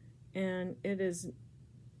 And it is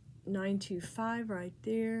 925 right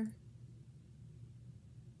there.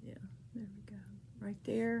 Yeah, there we go. Right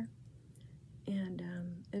there. And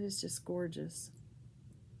it is just gorgeous.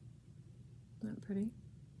 Isn't that pretty?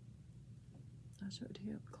 I'll show it to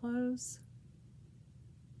you up close.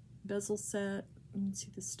 Bezel set. You can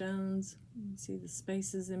see the stones. You can see the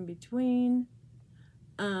spaces in between.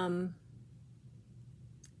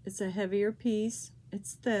 It's a heavier piece.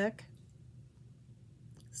 It's thick.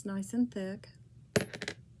 It's nice and thick.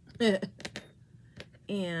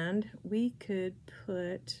 And we could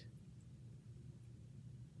put,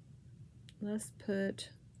 let's put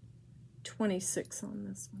 26 on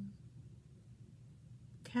this one.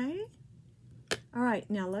 Okay? All right,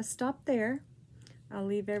 now let's stop there. I'll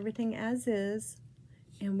leave everything as is,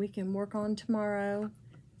 and we can work on tomorrow.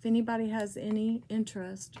 If anybody has any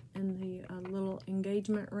interest in the little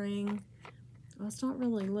engagement ring, well, it's not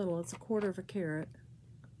really little, it's 1/4 carat.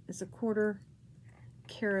 It's 1/4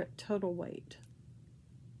 carat total weight.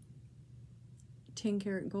 10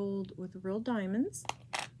 karat gold with real diamonds,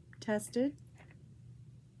 tested.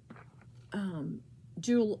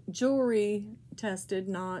 Jewelry tested,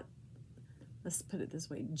 not, let's put it this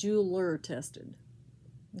way, jeweler tested.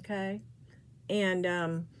 Okay? And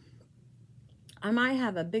I might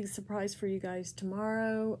have a big surprise for you guys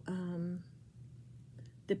tomorrow.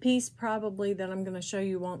 The piece probably that I'm going to show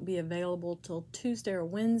you won't be available till Tuesday or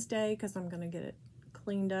Wednesday, because I'm going to get it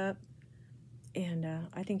cleaned up. And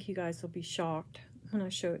I think you guys will be shocked when I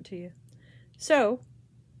show it to you. So,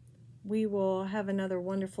 we will have another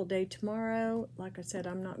wonderful day tomorrow. Like I said,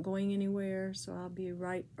 I'm not going anywhere, so I'll be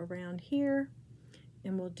right around here.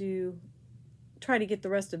 And we'll try to get the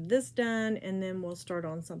rest of this done, and then we'll start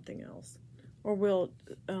on something else. Or we'll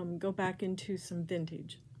go back into some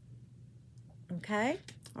vintage. Okay?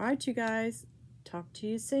 All right, you guys. Talk to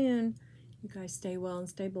you soon. You guys stay well and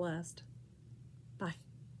stay blessed.